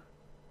drop her.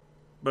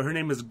 But her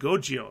name is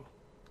Gojio,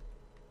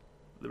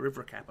 the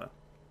River Kappa.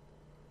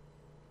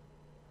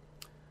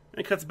 And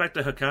it cuts back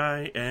to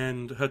Hakai,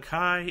 and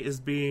Hakai is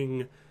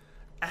being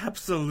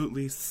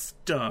absolutely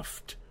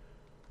stuffed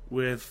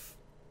with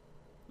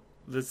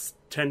this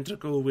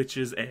tentacle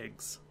witch's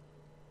eggs.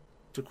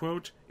 To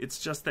quote, "It's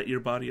just that your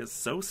body is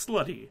so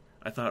slutty,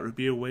 I thought it would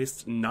be a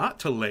waste not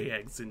to lay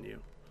eggs in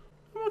you."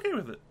 I'm okay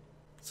with it.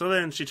 So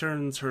then she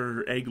turns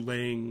her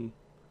egg-laying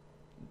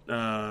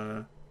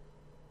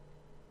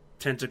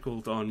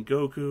tentacled on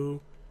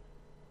Goku,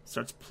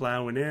 starts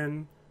plowing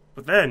in,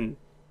 but then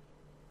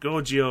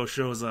Gojio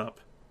shows up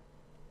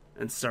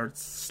and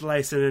starts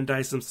slicing and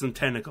dicing some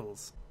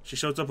tentacles. She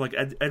shows up like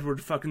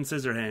Edward fucking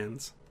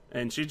Scissorhands,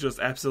 and she just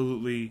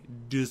absolutely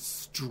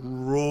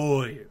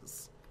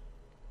destroys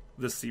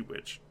the Sea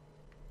Witch.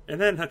 And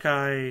then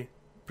Hakai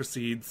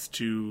proceeds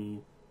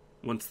to,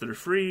 once they're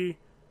free,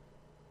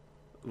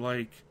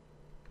 like,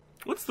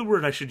 what's the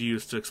word I should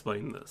use to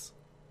explain this?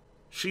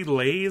 She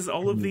lays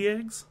all of the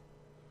eggs?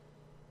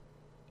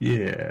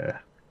 Yeah.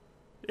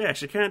 Yeah,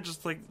 she kind of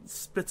just, like,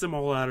 spits them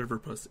all out of her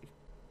pussy.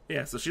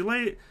 Yeah, so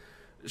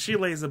she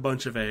lays a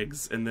bunch of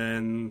eggs, and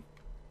then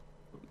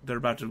they're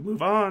about to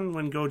move on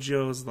when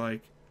Gojio's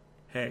like,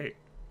 hey,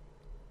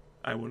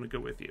 I want to go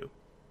with you.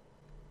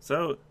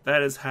 So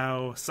that is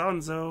how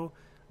Sanzo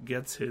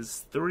gets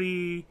his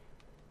 3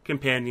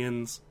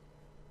 companions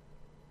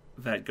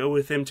that go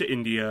with him to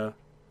India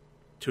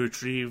to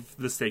retrieve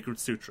the Sacred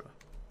Sutra.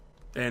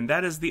 And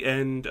that is the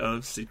end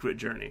of Secret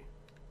Journey.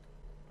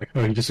 Like,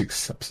 oh, he just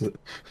accepts it.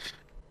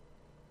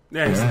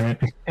 Yeah,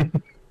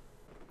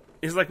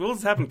 he's like, well,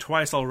 it's happened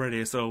twice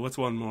already, so what's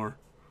one more?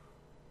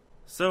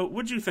 So,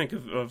 what'd you think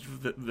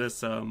of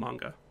this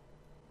manga?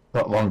 A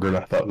lot longer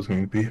than I thought it was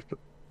going to be, but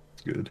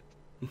it's good.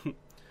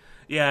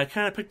 Yeah, I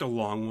kind of picked a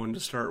long one to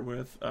start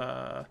with.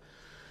 I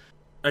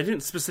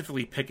didn't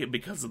specifically pick it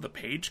because of the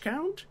page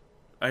count.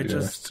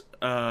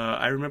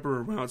 I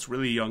remember when I was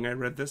really young, I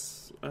read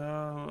this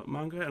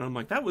manga, and I'm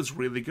like, that was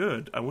really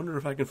good. I wonder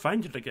if I can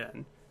find it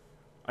again.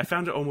 I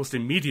found it almost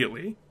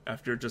immediately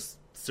after just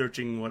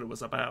searching what it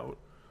was about.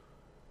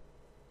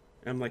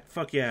 And I'm like,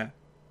 fuck yeah,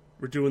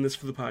 we're doing this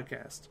for the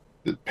podcast.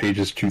 The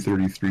pages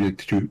 233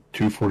 to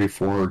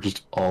 244 are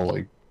just all,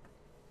 like,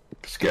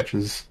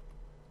 sketches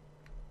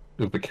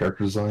of the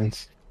character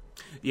designs.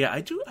 Yeah,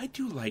 I do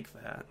like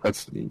that.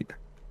 That's neat.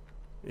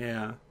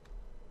 Yeah.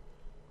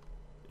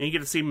 And you get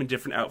to see them in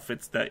different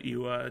outfits that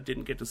you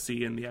didn't get to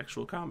see in the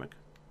actual comic.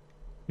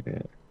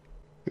 Yeah,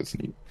 that's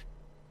neat.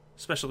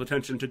 Special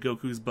attention to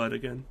Goku's butt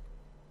again.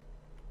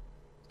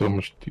 So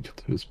much detail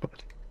to his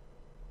butt.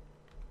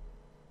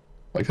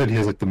 Like I said, he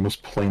has like the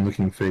most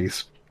plain-looking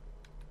face,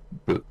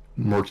 but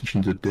more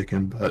attention to dick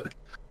and butt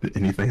than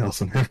anything else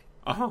in him.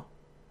 Uh-huh.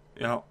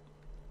 Yeah.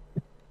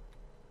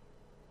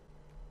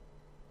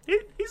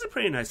 He's a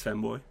pretty nice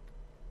femboy.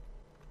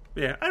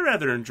 Yeah, I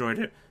rather enjoyed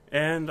it.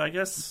 And I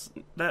guess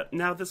that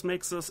now this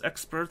makes us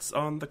experts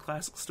on the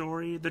classic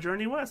story, The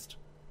Journey West.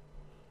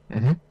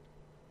 Mm-hmm.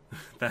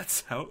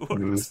 That's how it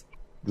works.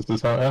 This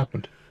is how it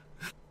happened.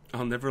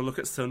 I'll never look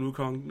at Sun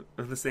Wukong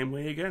the same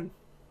way again.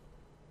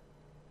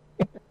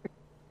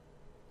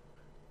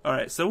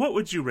 Alright, so what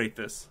would you rate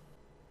this?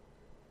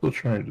 Still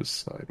trying to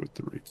decide what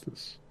to rate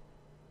this.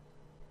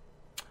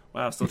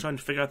 Wow, still trying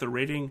to figure out the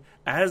rating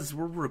as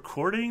we're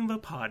recording the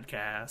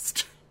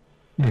podcast.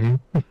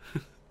 Mm-hmm.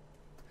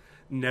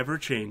 Never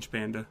change,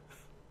 Panda.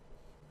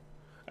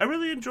 I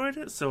really enjoyed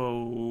it,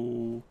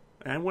 so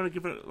I want to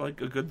give it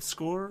like a good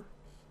score.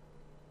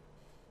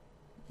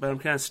 But I'm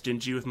kind of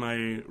stingy with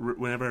my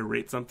whenever I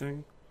rate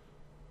something.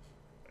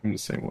 I'm the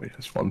same way.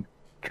 It's fun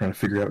trying to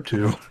figure out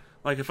too.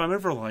 Like if I'm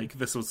ever like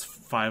this was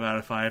 5 out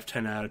of 5,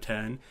 10 out of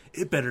 10,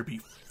 it better be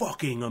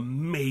fucking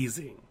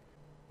amazing.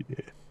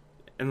 Yeah.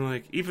 And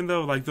like even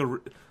though like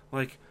to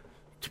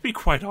be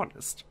quite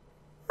honest,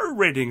 our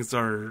ratings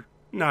are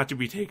not to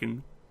be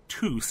taken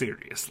too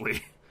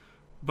seriously.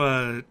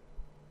 But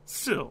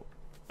still,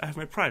 I have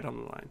my pride on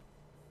the line.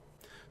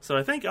 So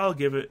I think I'll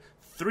give it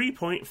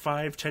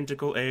 3.5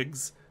 tentacle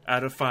eggs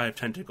out of 5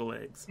 tentacle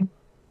eggs. I'll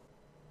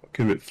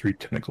give it 3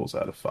 tentacles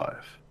out of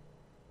 5.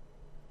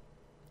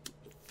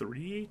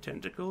 3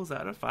 tentacles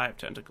out of 5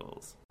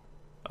 tentacles.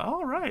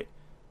 Alright.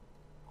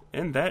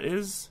 And that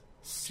is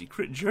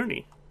Secret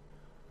Journey.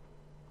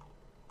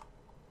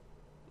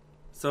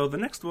 So the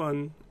next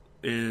one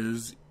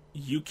is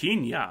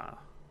Yukinya.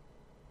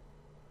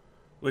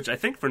 Which I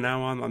think for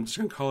now on I'm just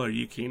going to call her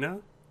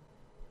Yukina.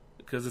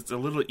 Because it's a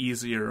little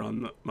easier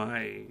on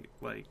my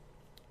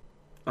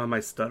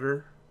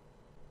stutter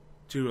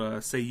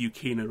to say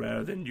Yukina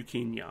rather than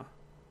Yukinya.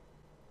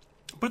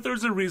 But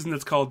there's a reason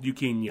it's called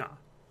Yukinya.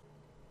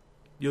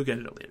 You'll get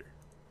it later.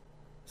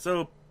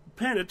 So,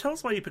 Panda, tell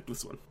us why you picked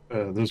this one.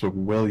 There's a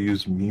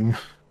well-used meme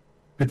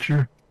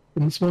picture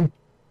in this one.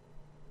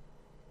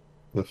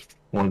 The,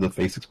 one of the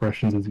face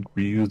expressions is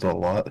reused a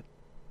lot.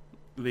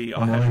 The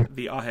Online.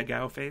 the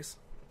Ahegao face.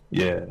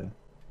 Yeah,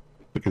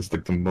 because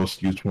like the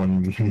most used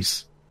one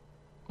means.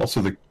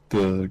 Also,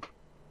 the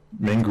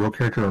main girl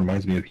character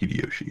reminds me of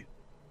Hideyoshi.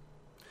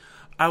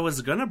 I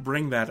was gonna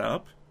bring that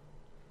up.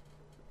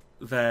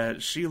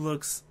 That she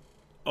looks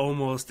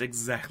almost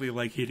exactly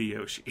like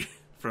Hideyoshi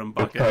from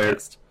That's Bucket how I,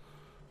 Test.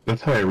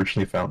 that's how I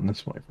originally found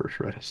this when I first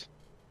read it.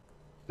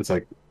 It's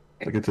like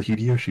it's a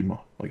Hideyoshi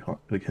like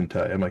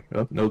hentai. I'm like,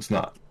 oh, no, it's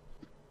not.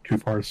 Too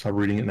far to stop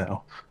reading it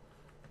now.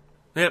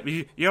 Yep,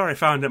 you already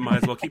found it.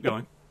 Might as well keep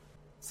going.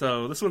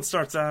 So this one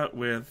starts out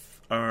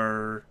with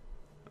our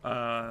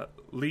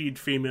lead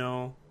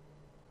female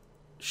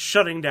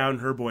shutting down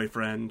her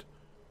boyfriend,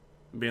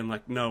 being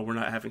like, "No, we're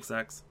not having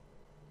sex,"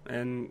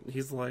 and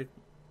he's like,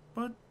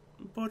 "But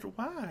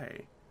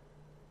why?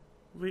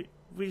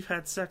 We've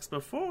had sex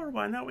before.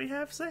 Why not we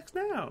have sex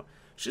now?"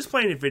 She's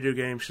playing a video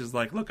game. She's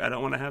like, "Look, I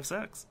don't want to have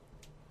sex,"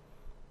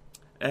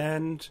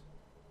 and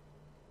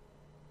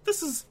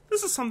this is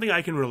something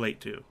I can relate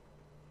to.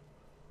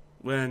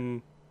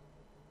 When,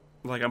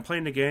 like, I'm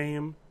playing a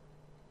game,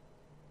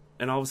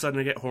 and all of a sudden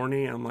I get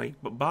horny, and I'm like,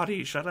 "But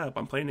body, shut up,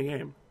 I'm playing a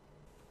game."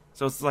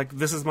 So it's like,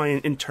 this is my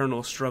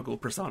internal struggle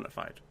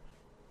personified.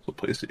 So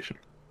PlayStation.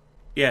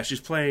 Yeah,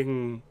 she's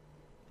playing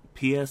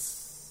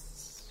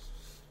PS...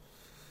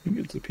 I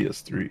think it's a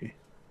PS3.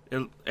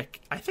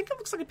 I think it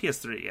looks like a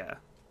PS3, yeah.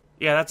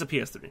 Yeah, that's a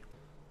PS3.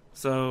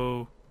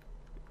 So,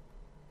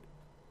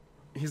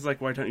 he's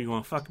like, "Why don't you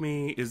want to fuck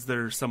me? Is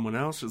there someone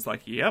else?" She's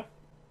like, "Yep."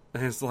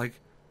 And it's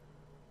like,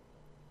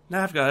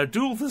 "Now I've got to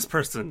duel this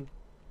person."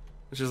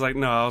 And she's like,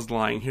 "No, I was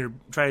lying. Here,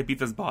 try to beat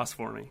this boss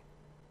for me."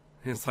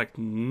 And it's like,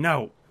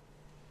 "No.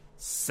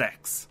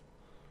 Sex."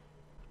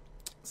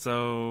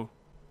 So,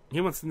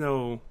 he wants to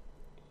know,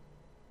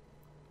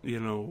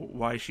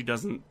 why she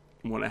doesn't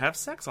want to have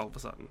sex all of a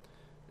sudden.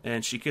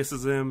 And she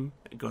kisses him,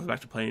 and goes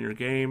back to playing her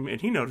game,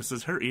 and he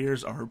notices her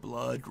ears are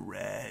blood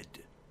red.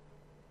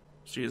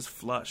 She is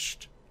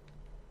flushed,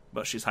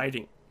 but she's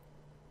hiding.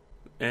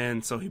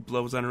 And so he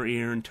blows on her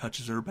ear and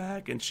touches her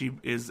back, and she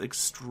is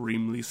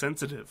extremely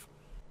sensitive.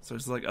 So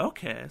it's like,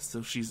 okay,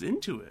 so she's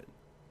into it.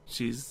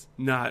 She's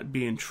not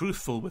being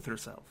truthful with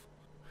herself.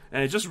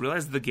 And I just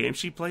realized the game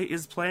she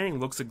is playing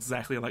looks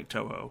exactly like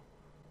Toho.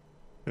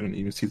 I didn't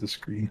even see the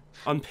screen.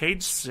 On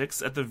page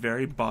 6, at the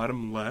very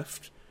bottom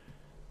left,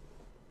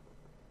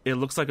 it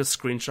looks like a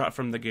screenshot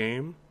from the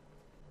game.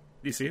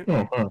 Do you see it?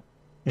 Oh, huh.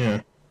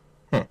 Yeah.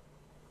 Huh.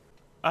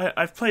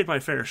 I've played my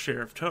fair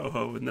share of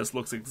Toho, and this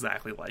looks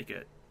exactly like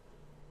it.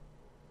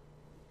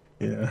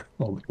 Yeah,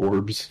 all the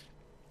orbs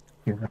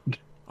around.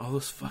 All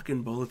those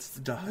fucking bullets to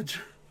dodge.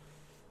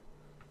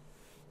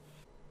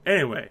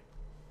 Anyway,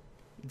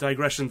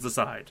 digressions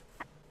aside.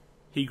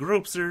 He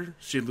gropes her,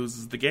 she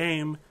loses the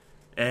game,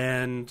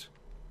 and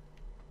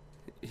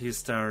he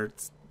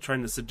starts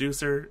trying to seduce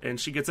her, and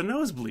she gets a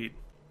nosebleed.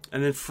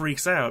 And then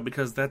freaks out,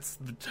 because that's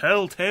the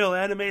telltale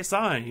anime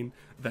sign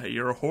that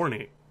you're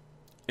horny.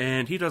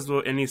 And he does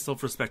what any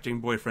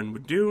self-respecting boyfriend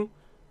would do,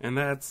 and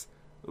that's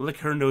lick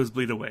her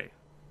nosebleed away.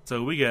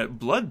 So we get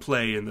blood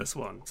play in this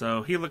one.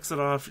 So he licks it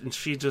off, and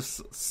she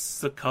just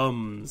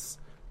succumbs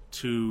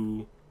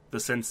to the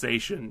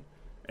sensation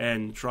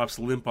and drops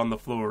limp on the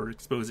floor,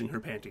 exposing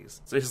her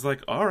panties. So he's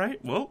like,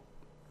 "Alright, well,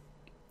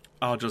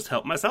 I'll just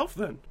help myself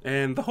then."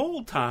 And the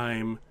whole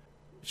time,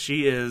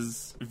 she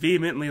is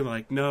vehemently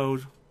like, "No,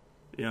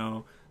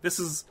 this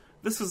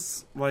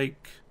is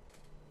like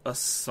a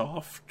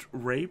soft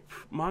rape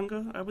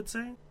manga, I would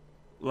say.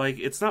 Like,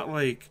 it's not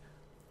like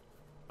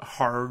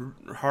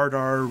hard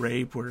R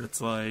rape where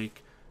it's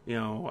like,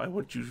 I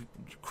want you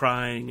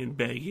crying and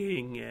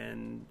begging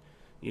and,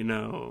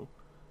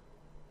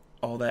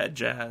 all that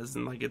jazz,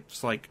 and like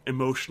it's like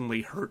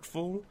emotionally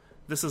hurtful.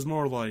 This is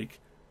more like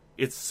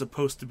it's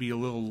supposed to be a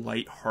little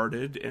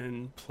lighthearted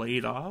and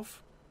played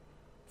off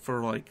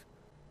for, like,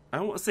 I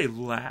don't want to say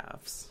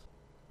laughs,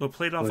 but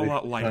played off a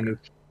lot lighter.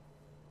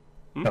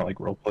 Kind of like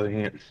role playing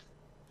it.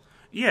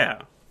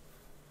 Yeah.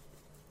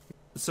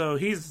 So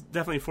he's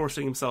definitely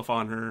forcing himself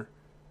on her,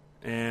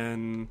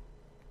 and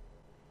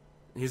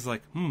he's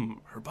like,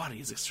 her body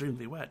is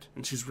extremely wet,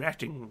 and she's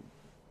reacting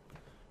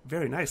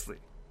very nicely.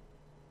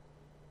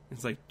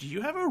 He's like, "Do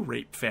you have a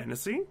rape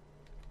fantasy?"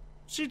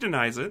 She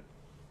denies it,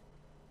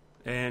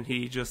 and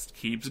he just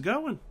keeps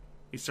going.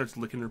 He starts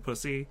licking her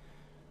pussy.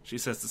 She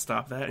says to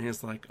stop that, and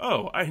he's like,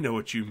 "Oh, I know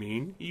what you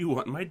mean. You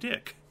want my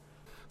dick."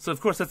 So,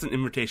 of course, that's an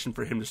invitation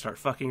for him to start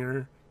fucking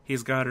her.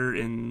 He's got her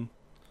in,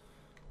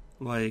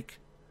 like,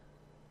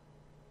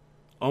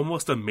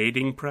 almost a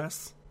mating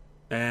press,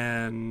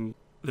 and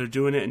they're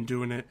doing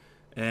it,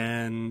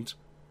 and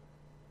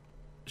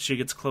she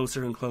gets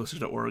closer and closer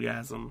to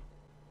orgasm.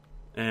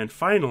 And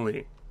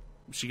finally,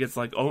 she gets,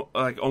 like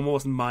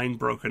almost mind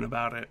broken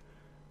about it,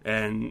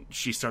 and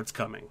she starts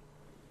coming.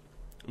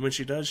 And when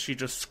she does, she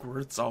just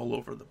squirts all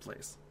over the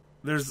place.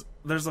 There's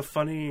a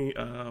funny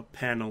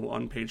panel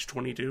on page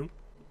 22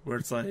 where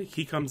it's like,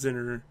 he comes in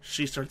her,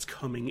 she starts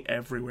coming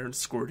everywhere and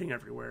squirting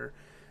everywhere,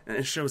 And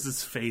it shows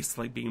his face,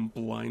 like, being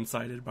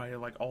blindsided by,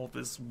 like, all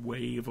this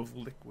wave of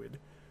liquid.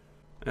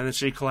 And then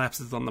she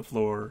collapses on the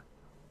floor,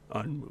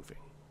 unmoving.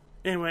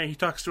 Anyway, he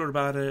talks to her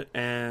about it,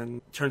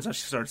 and turns out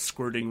she started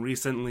squirting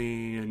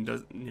recently and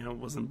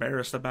was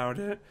embarrassed about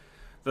it.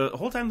 The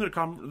whole time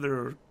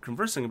they're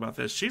conversing about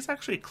this, she's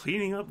actually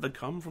cleaning up the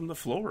cum from the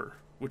floor,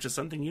 which is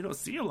something you don't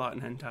see a lot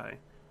in hentai.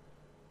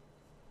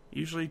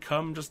 Usually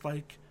cum just,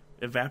 like,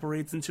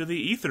 evaporates into the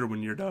ether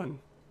when you're done.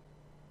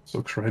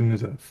 So Trident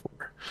is at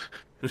 4.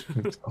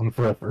 It's on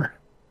forever.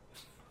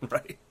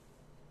 Right.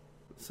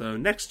 So,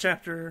 next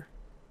chapter,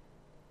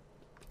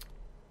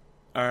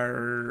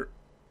 our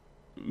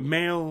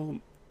male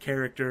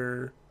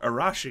character,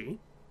 Arashi,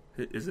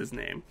 is his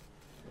name,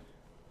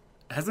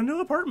 has a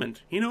new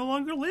apartment. He no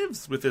longer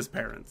lives with his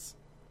parents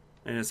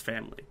and his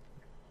family.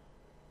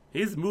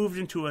 He's moved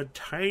into a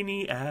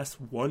tiny-ass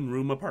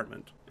one-room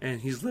apartment,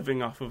 and he's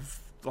living off of,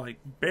 like,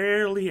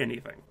 barely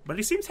anything. But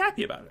he seems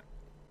happy about it.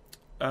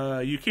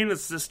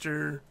 Yukinya's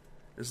sister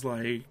is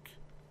like,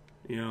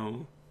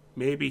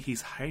 maybe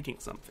he's hiding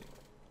something.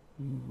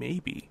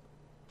 Maybe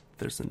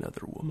there's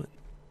another woman.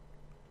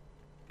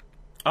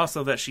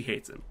 Also that she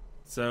hates him.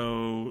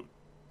 So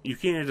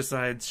Yukinya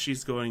decides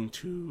she's going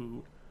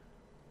to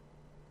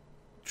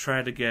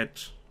try to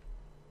get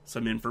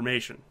some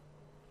information.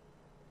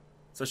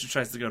 So she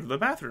tries to go to the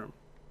bathroom.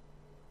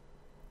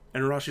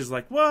 And Arashi's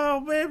like,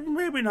 well,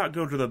 maybe not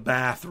go to the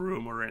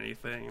bathroom or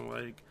anything.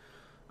 Like,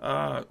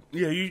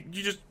 you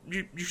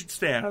should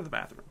stay out of the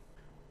bathroom.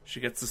 She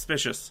gets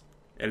suspicious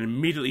and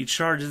immediately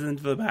charges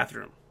into the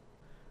bathroom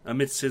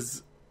amidst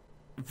his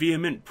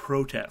vehement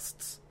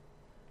protests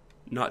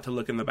not to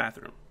look in the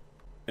bathroom.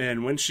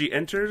 And when she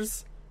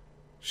enters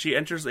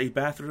a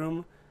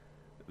bathroom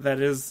that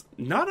is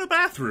not a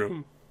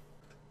bathroom,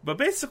 but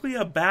basically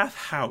a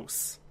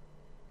bathhouse.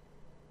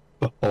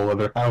 The whole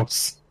other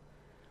house.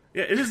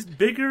 Yeah, it is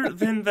bigger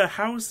than the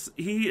house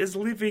he is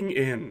living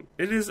in.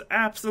 It is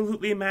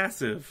absolutely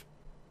massive.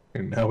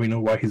 And now we know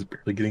why he's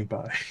barely getting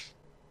by.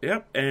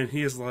 Yep, and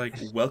he is like,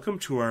 welcome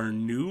to our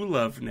new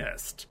love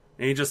nest.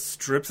 And he just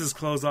strips his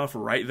clothes off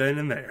right then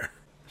and there.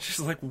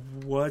 She's like,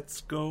 what's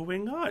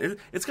going on?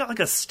 It's got like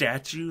a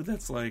statue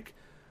that's like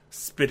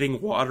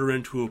spitting water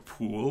into a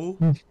pool.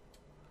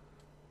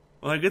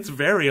 Like, it's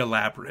very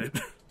elaborate.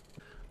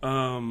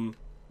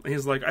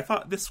 He's like, I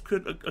thought this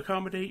could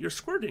accommodate your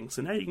squirting,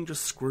 so now you can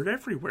just squirt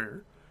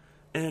everywhere,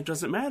 and it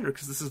doesn't matter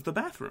because this is the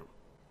bathroom.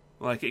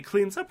 Like, it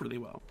cleans up really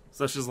well.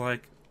 So she's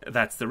like,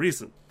 that's the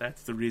reason.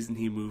 That's the reason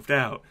he moved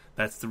out.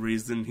 That's the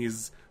reason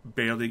he's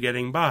barely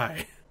getting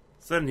by.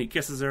 So then he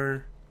kisses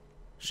her.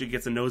 She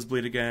gets a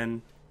nosebleed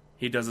again.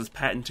 He does his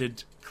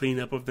patented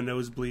cleanup of the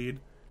nosebleed.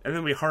 And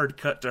then we hard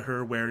cut to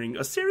her wearing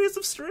a series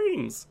of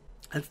strings.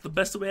 That's the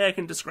best way I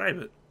can describe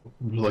it.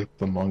 Like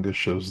the manga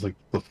shows, like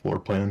the floor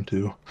plan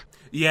too.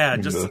 Yeah,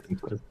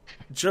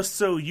 just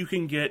so you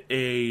can get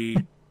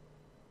an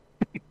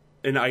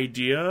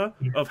idea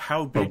of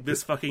how big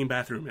this fucking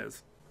bathroom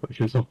is. Like,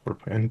 here's a floor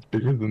plan. It's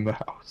bigger than the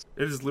house.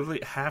 It is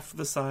literally half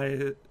the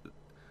size.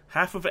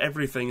 Half of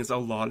everything is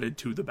allotted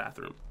to the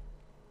bathroom.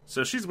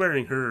 So she's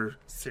wearing her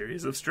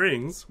series of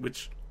strings,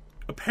 which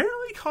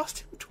apparently cost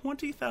him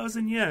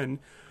 20,000 yen,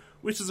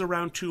 which is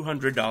around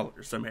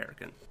 $200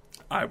 American.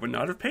 I would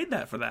not have paid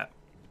that for that.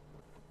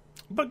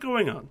 But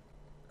going on.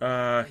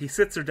 He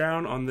sits her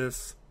down on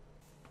this,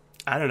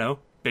 I don't know,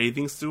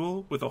 bathing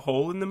stool with a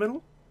hole in the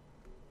middle.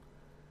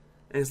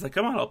 And he's like,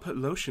 come on, I'll put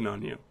lotion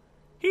on you.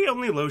 He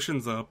only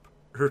lotions up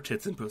her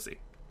tits and pussy.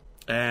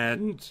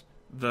 And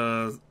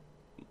the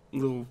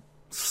little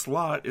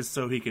slot is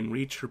so he can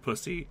reach her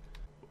pussy.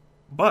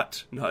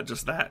 But not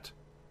just that.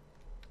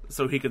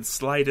 So he could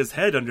slide his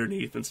head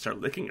underneath and start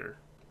licking her.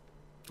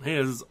 He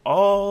is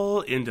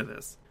all into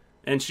this.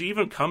 And she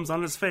even comes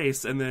on his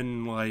face and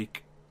then,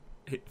 like,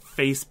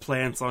 face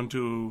plants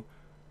onto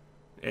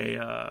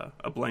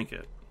a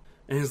blanket.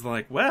 And he's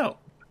like, well,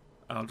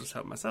 I'll just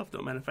help myself,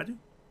 don't mind if I do.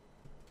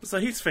 So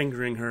he's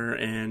fingering her,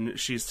 and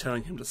she's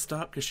telling him to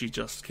stop because she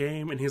just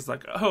came, and he's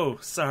like, oh,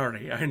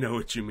 sorry, I know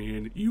what you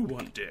mean, you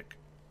want dick.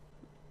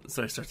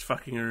 So he starts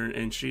fucking her,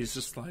 and she's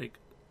just like,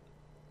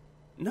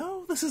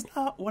 no, this is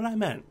not what I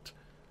meant.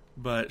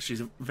 But she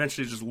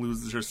eventually just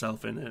loses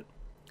herself in it.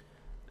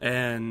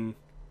 And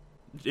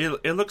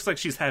it looks like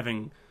she's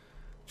having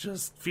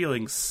just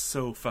feeling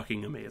so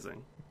fucking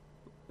amazing.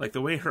 Like,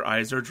 the way her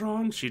eyes are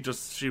drawn, she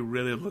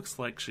really looks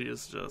like she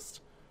is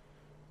just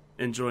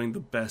enjoying the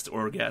best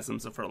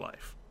orgasms of her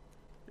life.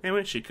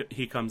 Anyway,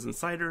 he comes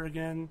inside her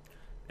again,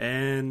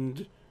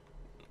 and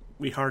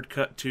we hard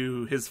cut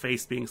to his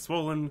face being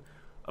swollen.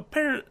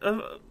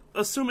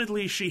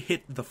 Assumedly, she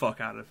hit the fuck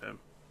out of him.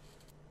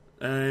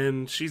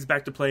 And she's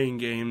back to playing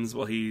games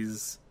while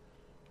he's,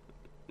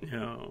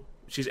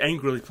 she's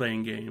angrily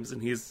playing games,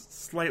 and he's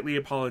slightly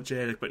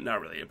apologetic, but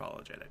not really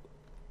apologetic.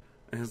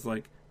 And he's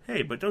like,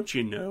 hey, but don't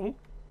you know?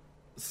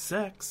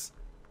 Sex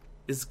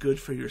is good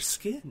for your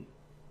skin.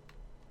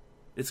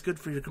 It's good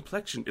for your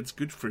complexion. It's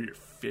good for your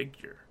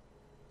figure.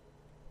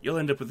 You'll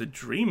end up with a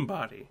dream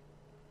body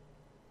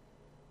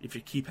if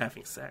you keep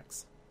having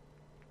sex.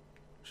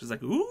 She's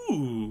like,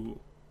 ooh.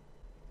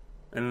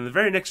 And then the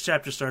very next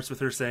chapter starts with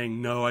her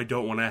saying, no, I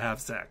don't want to have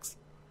sex.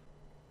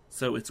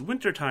 So it's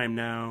wintertime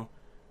now,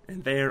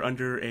 and they're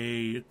under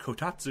a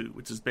kotatsu,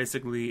 which is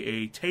basically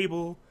a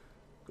table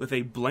with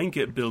a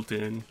blanket built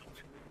in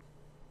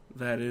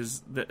that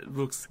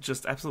looks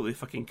just absolutely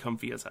fucking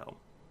comfy as hell.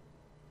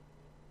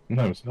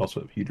 Sometimes they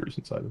also have heaters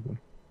inside of them.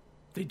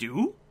 They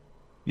do?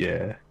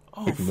 Yeah.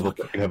 Oh, Like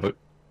fuck yeah.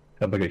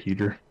 have like a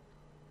heater.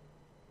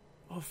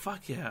 Oh,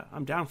 fuck yeah.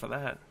 I'm down for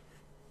that.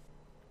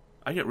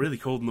 I get really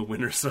cold in the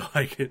winter, so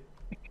I can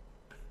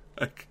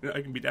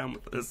be down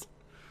with this.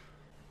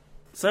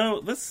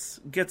 So, this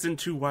gets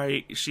into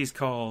why she's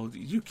called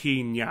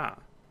Yukinya.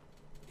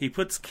 He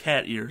puts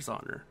cat ears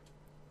on her.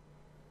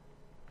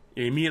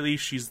 And immediately,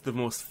 she's the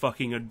most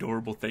fucking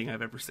adorable thing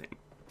I've ever seen.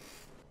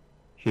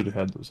 Should have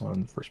had those on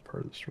in the first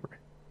part of the story.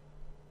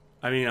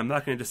 I mean, I'm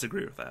not going to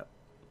disagree with that.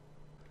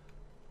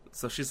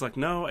 So she's like,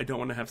 no, I don't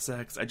want to have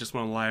sex. I just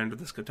want to lie under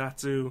this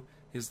kotatsu.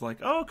 He's like,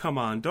 oh, come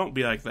on, don't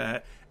be like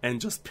that.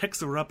 And just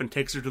picks her up and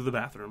takes her to the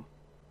bathroom.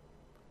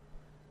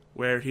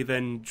 Where he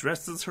then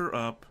dresses her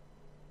up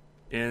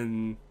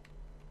in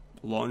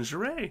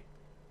lingerie.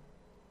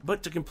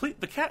 But to complete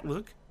the cat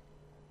look,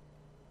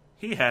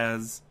 he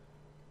has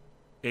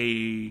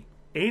a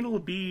anal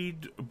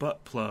bead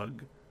butt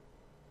plug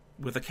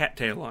with a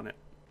cattail on it.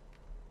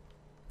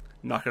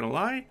 Not gonna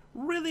lie,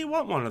 really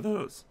want one of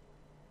those.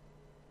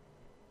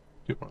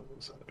 Get one of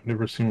those. I've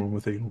never seen one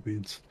with anal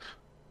beads.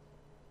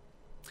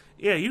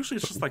 Yeah, usually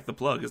it's just like the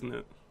plug, isn't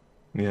it?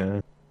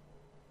 Yeah.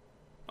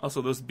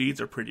 Also, those beads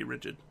are pretty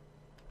rigid.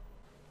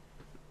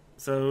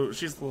 So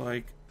she's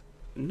like,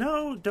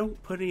 no,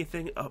 don't put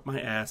anything up my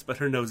ass, but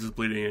her nose is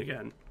bleeding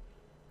again.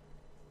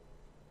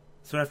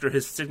 So after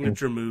his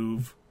signature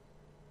move,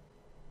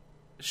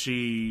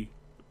 she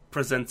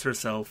presents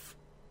herself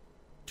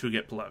to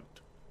get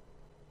plugged.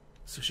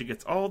 So she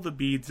gets all the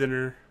beads in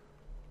her.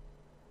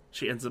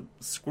 She ends up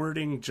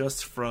squirting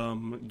just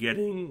from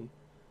getting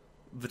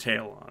the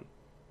tail on.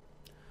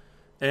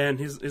 And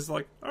he's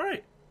like,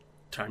 alright,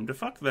 time to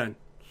fuck then.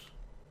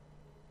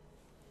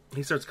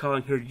 He starts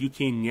calling her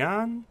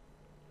Yukinyan,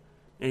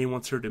 and he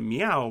wants her to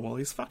meow while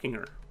he's fucking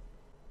her.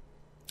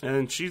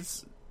 And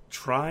she's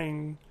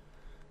trying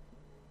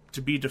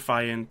to be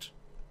defiant.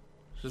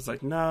 She's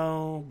like,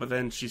 no, but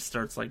then she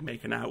starts like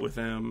making out with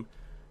him,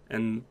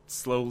 and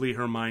slowly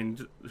her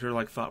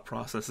thought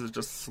process is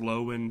just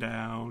slowing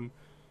down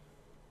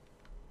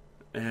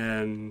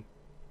and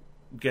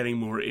getting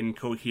more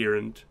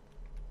incoherent.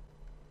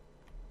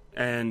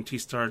 And she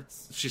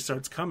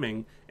starts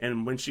coming,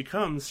 and when she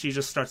comes, she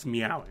just starts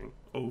meowing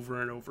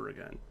over and over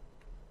again.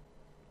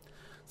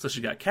 So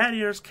she got cat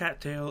ears, cat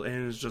tail,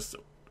 and is just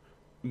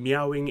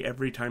meowing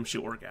every time she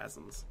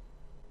orgasms.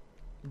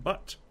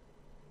 But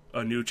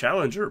a new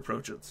challenger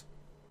approaches.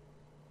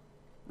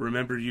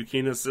 Remember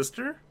Yukina's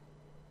sister?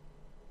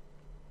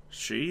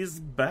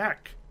 She's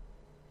back.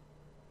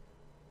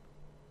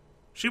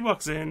 She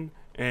walks in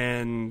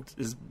and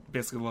is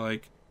basically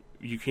like,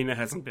 Yukina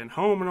hasn't been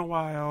home in a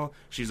while.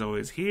 She's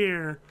always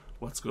here.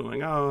 What's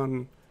going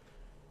on?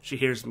 She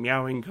hears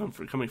meowing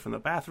coming from the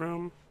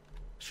bathroom.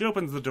 She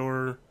opens the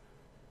door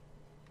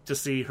to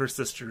see her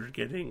sister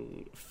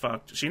getting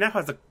fucked. She now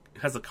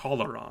has a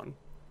collar on,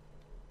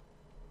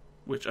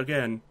 which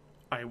again,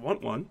 I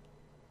want one.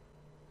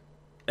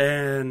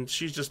 And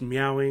she's just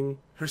meowing.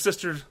 Her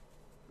sister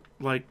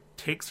like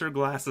takes her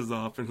glasses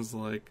off and is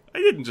like, I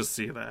didn't just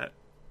see that.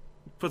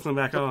 Puts them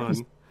back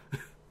on.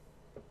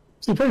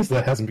 Surprised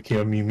that hasn't become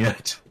a meme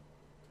yet.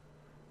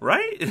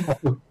 Right?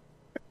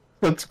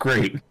 That's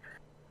great.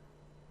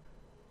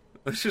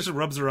 She just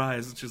rubs her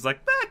eyes and she's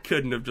like, that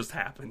couldn't have just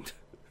happened.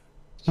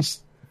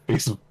 Just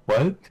face of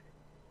what?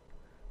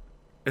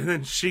 And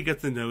then she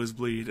gets a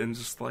nosebleed and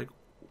just like,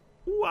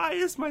 why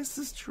is my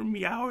sister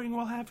meowing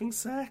while having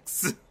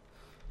sex?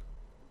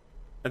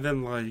 And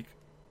then like,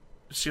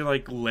 she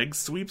like leg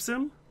sweeps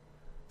him,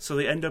 so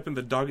they end up in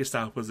the doggy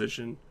style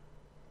position.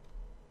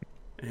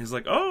 And he's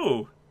like,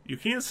 oh,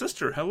 Yukina's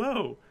sister,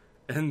 hello.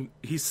 And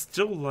he's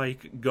still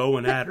like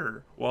going at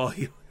her while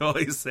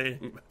he's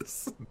saying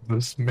this.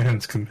 This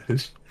man's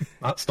committed.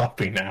 Not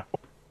stopping now.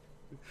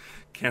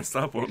 Can't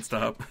stop, won't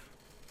stop.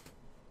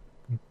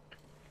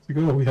 It's like,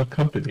 oh, we have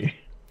company.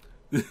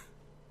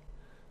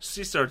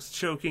 She starts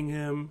choking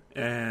him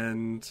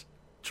and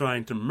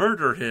trying to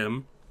murder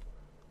him.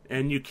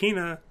 And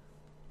Yukina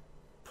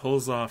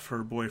pulls off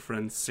her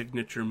boyfriend's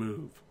signature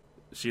move.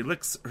 She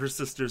licks her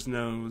sister's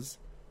nose,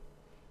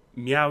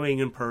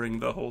 meowing and purring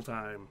the whole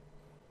time.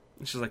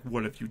 And she's like,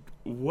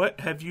 what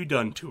have you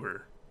done to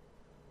her?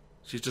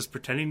 She's just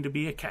pretending to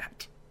be a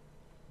cat.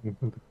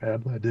 The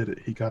bad lad did it.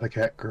 He got a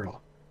cat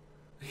girl.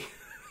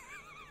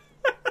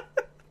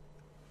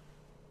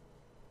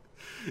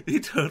 He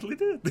totally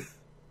did.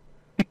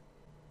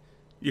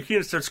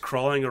 Yukina starts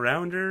crawling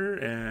around her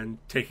and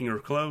taking her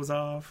clothes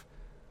off.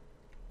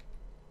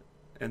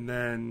 And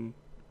then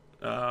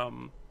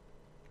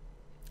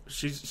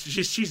she's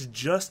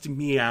just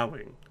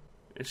meowing.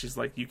 And she's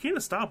like,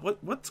 Yukina, stop.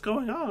 What's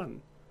going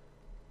on?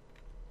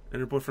 And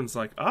her boyfriend's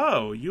like,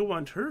 oh, you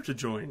want her to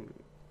join.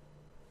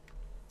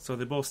 So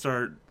they both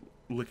start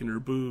licking her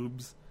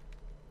boobs,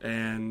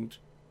 and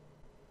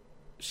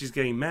she's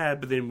getting mad,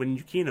 but then when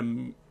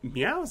Yukinya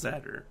meows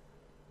at her,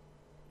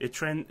 it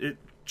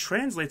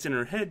translates in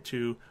her head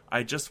to,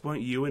 I just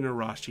want you and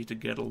Arashi to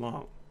get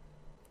along.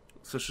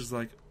 So she's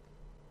like,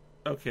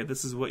 okay,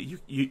 this is what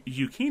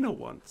Yukinya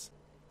wants.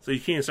 So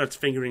Yukinya starts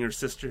fingering her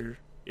sister,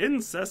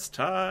 incest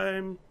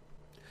time,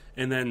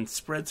 and then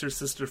spreads her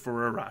sister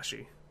for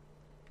Arashi.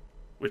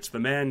 Which the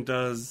man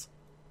does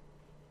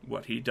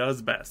what he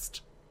does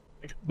best.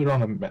 They're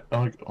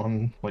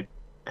on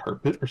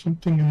carpet or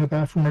something in the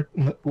bathroom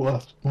in the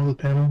last one of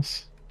the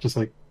panels. Just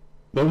like,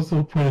 that was the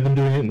whole point of them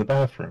doing it in the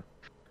bathroom.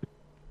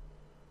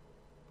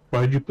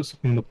 Why did you put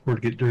something on the floor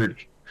to get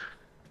dirty?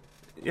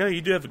 Yeah,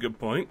 you do have a good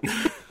point.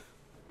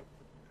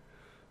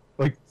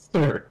 Like,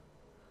 sir.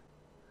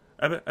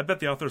 I bet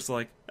the author's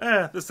like,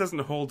 this doesn't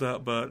hold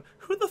up, but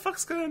who the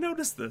fuck's gonna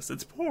notice this?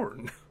 It's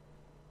porn.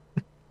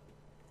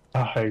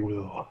 I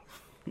will.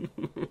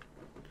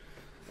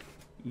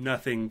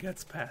 Nothing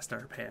gets past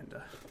our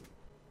panda.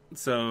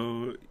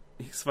 So,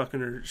 he's fucking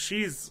her.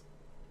 She's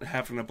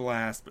having a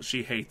blast, but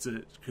she hates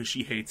it because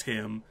she hates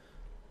him.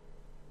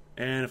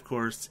 And, of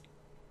course,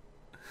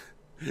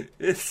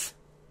 it's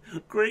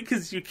great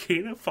because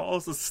Yukinya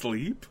falls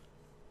asleep.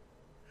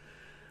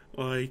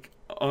 Like,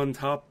 on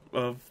top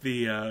of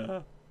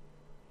the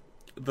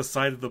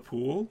side of the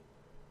pool.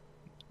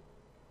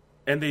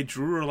 And they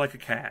drew her like a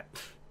cat.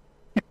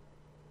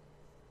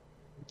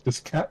 This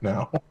cat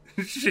now.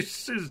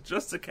 She's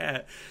just a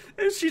cat.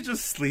 And she's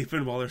just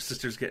sleeping while her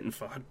sister's getting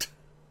fucked.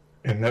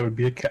 And that would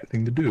be a cat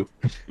thing to do.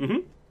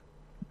 Mm-hmm.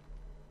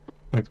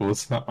 Like, well,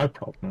 it's not my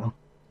problem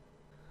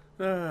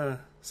now.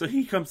 So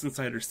he comes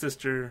inside her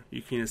sister.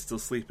 Yukinya's still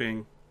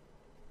sleeping.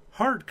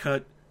 Hard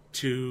cut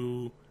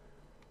to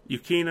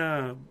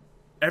Yukinya.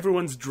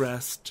 Everyone's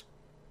dressed.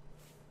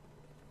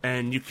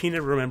 And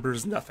Yukinya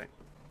remembers nothing.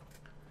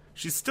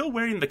 She's still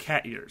wearing the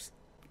cat ears.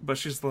 But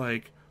she's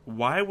like,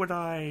 why would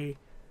I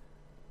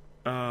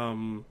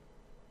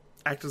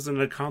act as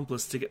an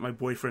accomplice to get my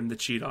boyfriend to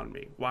cheat on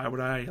me? Why would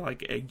I,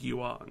 egg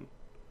you on?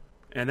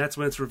 And that's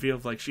when it's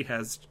revealed, she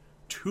has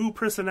two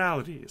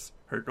personalities.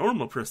 Her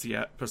normal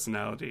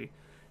personality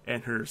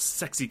and her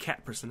sexy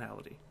cat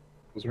personality.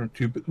 Those are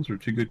two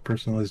good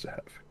personalities to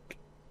have.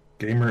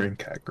 Gamer and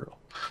cat girl.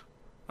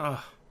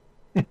 Ah,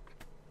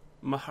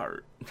 my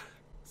heart.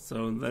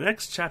 So the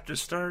next chapter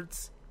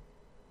starts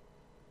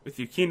with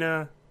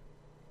Yukinya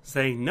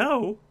saying,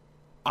 no,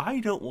 I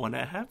don't want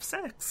to have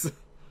sex.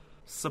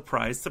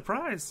 Surprise,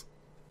 surprise.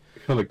 I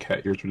feel like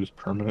cat ears are just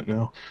permanent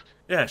now.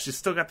 Yeah, she's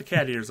still got the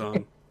cat ears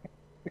on.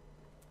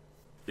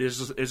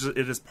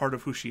 It is part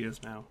of who she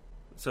is now.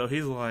 So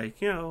he's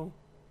like,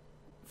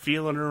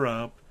 feeling her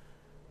up.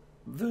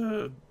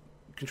 The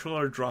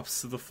controller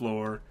drops to the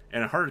floor,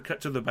 and a hard cut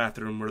to the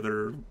bathroom where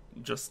they're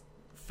just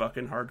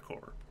fucking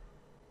hardcore.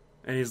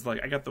 And he's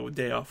like, I got the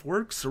day off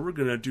work, so we're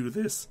gonna do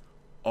this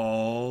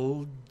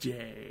all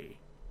day.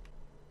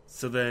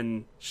 So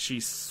then she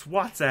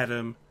swats at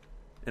him,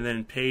 and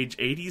then page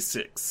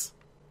 86,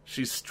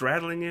 she's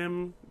straddling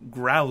him,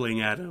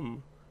 growling at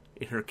him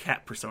in her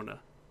cat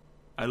persona.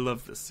 I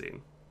love this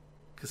scene,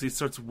 because he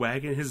starts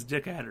wagging his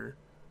dick at her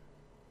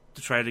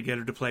to try to get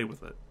her to play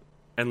with it.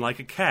 And like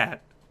a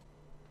cat,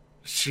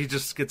 she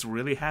just gets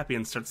really happy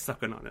and starts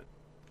sucking on it.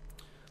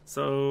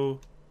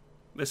 So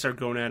they start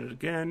going at it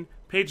again.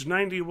 Page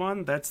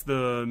 91, that's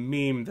the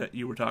meme that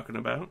you were talking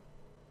about,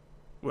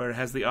 where it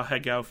has the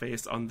Ahegao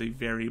face on the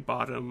very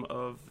bottom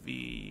of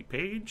the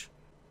page.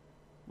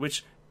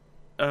 Which,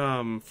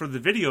 for the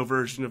video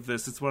version of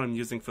this, it's what I'm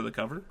using for the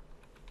cover.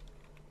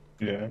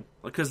 Yeah.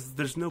 Because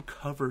there's no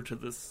cover to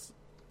this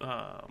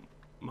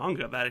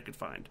manga that I could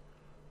find.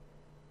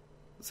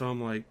 So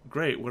I'm like,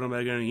 great, what am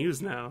I going to use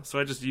now? So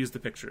I just used the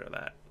picture of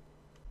that.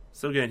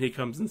 So again, he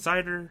comes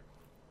inside her.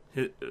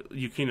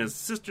 Yukinya's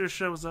sister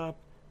shows up,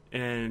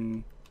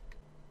 and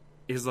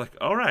he's like,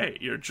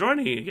 alright, you're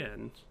joining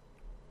again.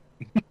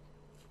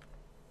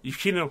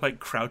 Yukinya,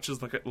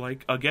 crouches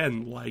like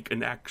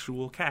an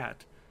actual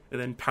cat,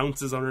 and then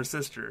pounces on her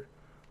sister.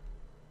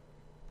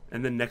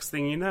 And then next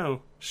thing you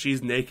know,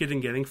 she's naked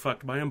and getting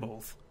fucked by them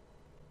both.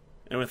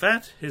 And with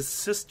that, his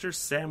sister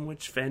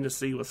sandwich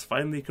fantasy was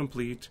finally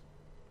complete.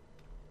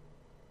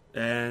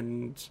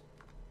 And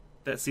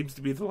that seems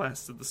to be the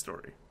last of the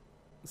story.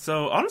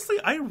 So, honestly,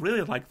 I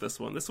really liked this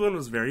one. This one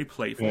was very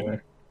playful. Yeah.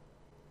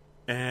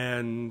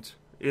 And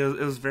it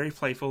was very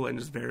playful and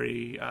just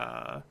very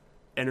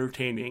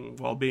entertaining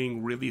while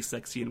being really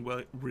sexy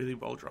and really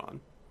well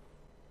drawn.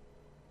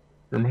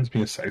 It reminds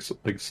me of slice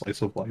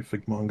of life,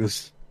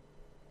 mangas.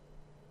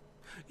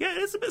 Yeah,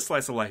 it's a bit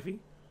slice of lifey.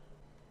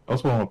 I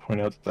also want to point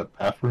out that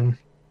bathroom.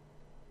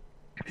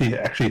 He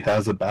actually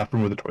has a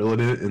bathroom with a toilet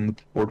in the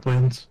floor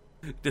plans.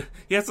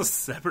 He has a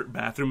separate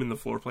bathroom in the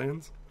floor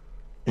plans?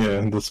 Yeah,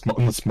 in the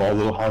small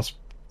little house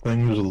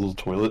thing, there's a little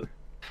toilet.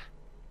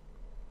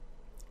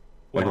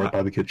 Right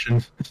by the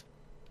kitchen.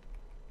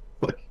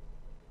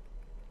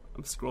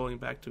 I'm scrolling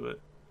back to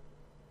it.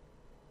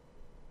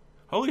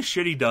 Holy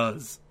shit, he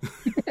does.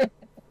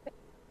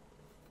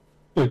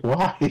 Like,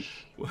 why?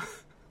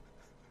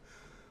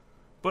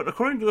 But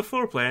according to the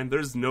floor plan,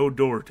 there's no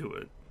door to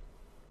it.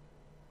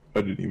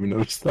 I didn't even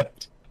notice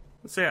that.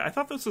 So yeah, I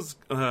thought this was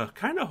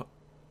kind of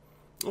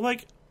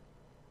like,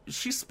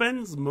 she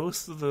spends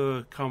most of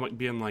the comic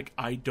being like,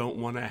 I don't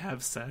want to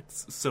have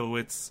sex, so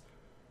it's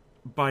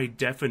by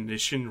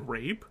definition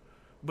rape,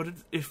 but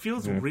it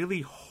feels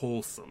really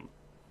wholesome.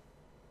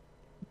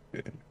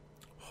 Yeah.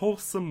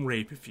 Wholesome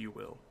rape, if you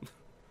will.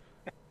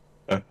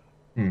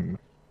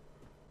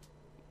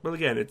 But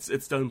again,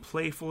 it's done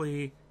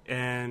playfully,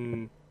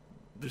 and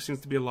there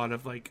seems to be a lot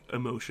of like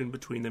emotion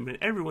between them, and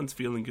everyone's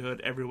feeling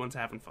good, everyone's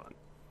having fun.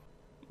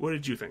 What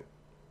did you think?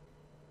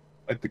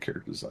 I like the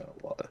character design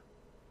a lot.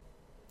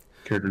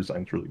 Character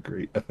design's really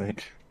great, I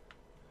think.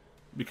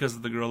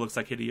 Because the girl looks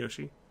like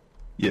Hideyoshi?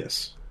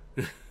 Yes.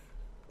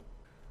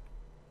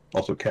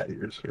 Also, cat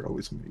ears are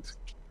always amazing.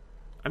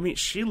 I mean,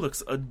 she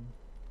looks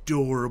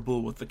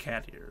adorable with the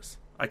cat ears.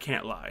 I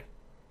can't lie.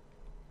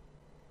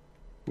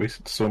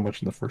 Wasted so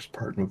much in the first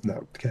part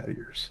without cat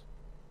ears.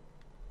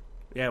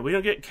 Yeah, we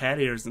don't get cat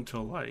ears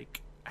until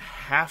like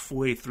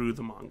halfway through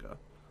the manga.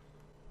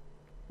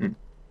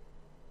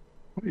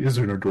 Why is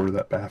there no door to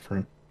that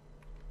bathroom?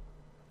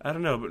 I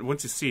don't know, but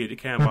once you see it, it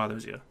kind of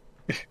bothers you.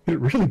 It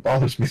really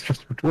bothers me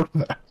there's no door to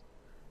that.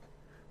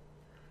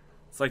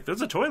 It's like,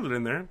 there's a toilet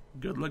in there.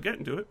 Good luck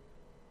getting to it.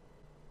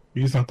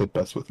 He's not the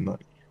best with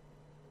money.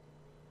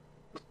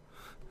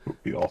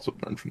 We also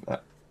learned from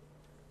that.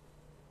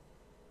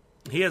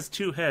 He has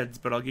 2 heads,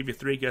 but I'll give you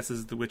 3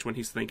 guesses to which one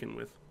he's thinking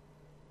with.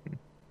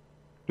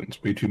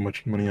 Spends way too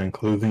much money on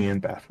clothing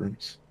and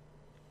bathrooms.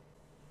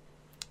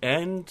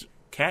 And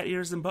cat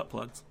ears and butt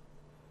plugs.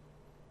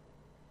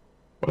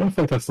 But I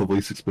think that's the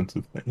least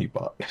expensive thing he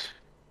bought.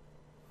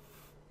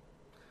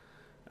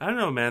 I don't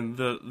know, man.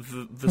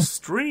 The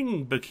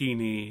string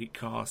bikini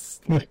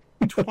costs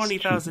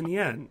 20,000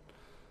 yen.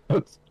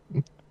 That's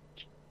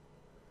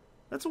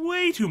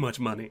way too much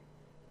money.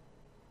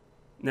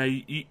 Now,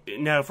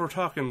 now, if we're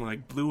talking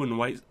like blue and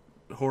white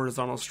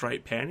horizontal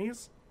striped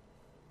panties,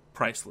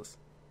 priceless.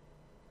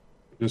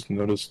 Just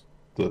noticed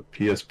the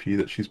PSP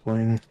that she's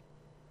playing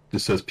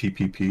just says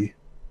PPP.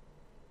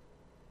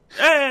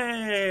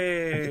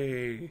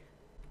 Hey!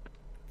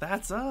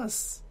 That's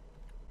us.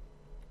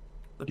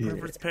 The Yeah.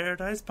 Perverts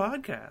Paradise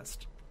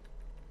podcast.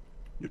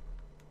 Yep.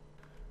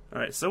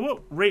 Alright, so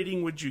what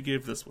rating would you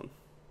give this one?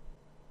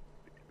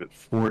 Give it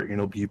 4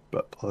 anal bead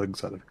butt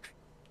plugs out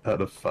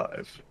of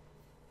 5.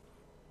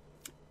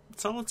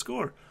 Solid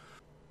score.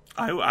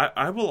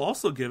 I will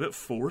also give it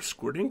 4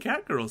 squirting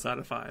cat girls out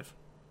of 5.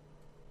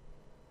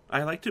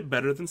 I liked it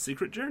better than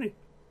Secret Journey.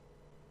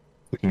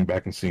 Looking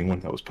back and seeing when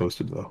that was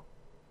posted, though.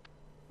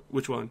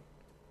 Which one?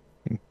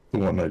 The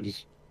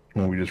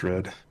one we just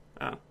read.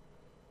 Oh.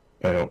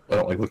 I don't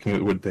like looking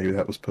at what day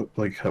that was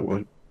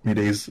how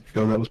many days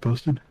ago that was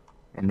posted,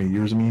 or many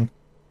years. I mean,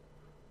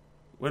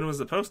 When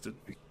was it posted?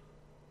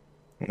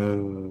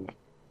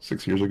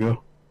 6 years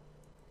ago.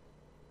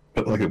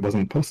 But like it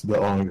wasn't posted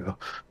that long ago.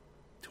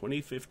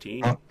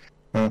 2015. I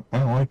don't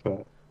like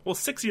that. Well,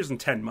 6 years and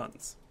 10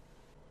 months.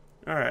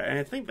 Alright, and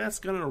I think that's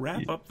gonna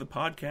wrap up the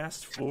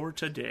podcast for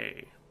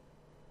today.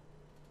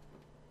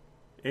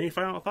 Any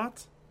final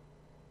thoughts?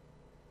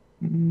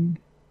 Nah,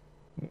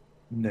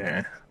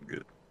 I'm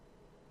good.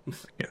 I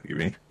can't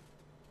give any.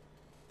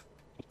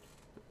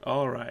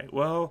 Alright,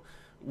 well,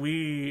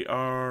 we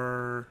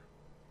are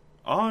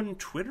on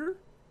Twitter.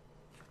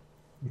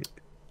 Yeah.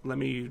 Let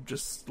me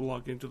just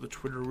log into the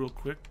Twitter real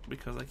quick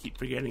because I keep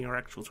forgetting our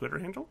actual Twitter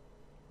handle.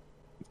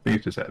 I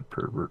think just add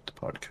Perverts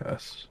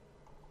podcast.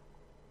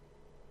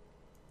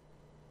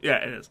 Yeah,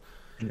 it is.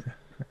 Yeah.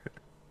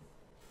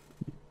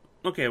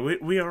 Okay,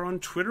 we are on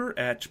Twitter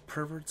at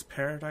Perverts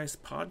Paradise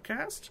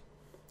Podcast.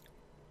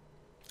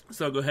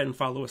 So go ahead and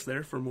follow us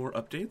there for more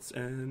updates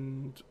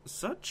and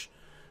such.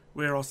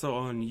 We are also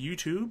on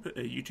YouTube at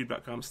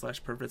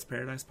youtube.com/Perverts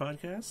Paradise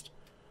Podcast.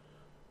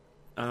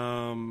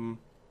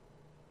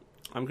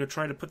 I'm going to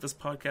try to put this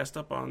podcast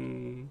up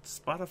on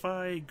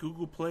Spotify,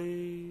 Google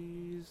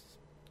Plays,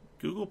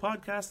 Google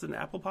Podcasts, and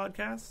Apple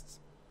Podcasts.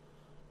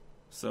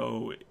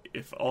 So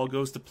if all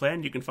goes to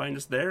plan, you can find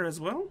us there as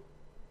well.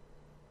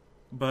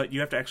 But you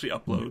have to actually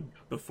upload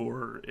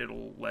before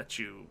it'll let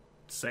you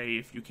say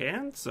if you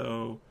can,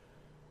 so...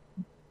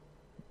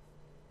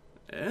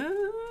 do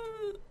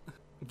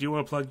you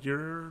want to plug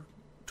your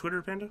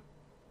Twitter, Panda?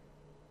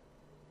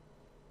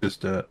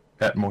 Just at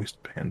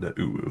Moist Panda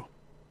Uwu.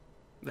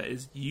 That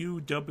is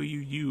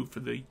UWU for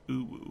the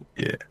Uwu.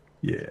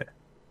 Yeah.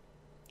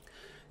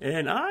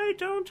 And I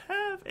don't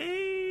have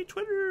a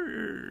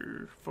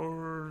Twitter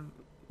for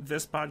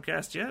this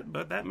podcast yet,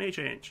 but that may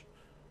change.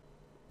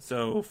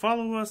 So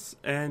follow us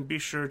and be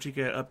sure to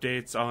get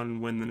updates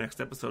on when the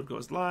next episode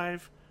goes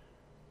live.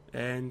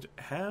 And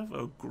have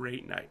a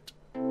great night.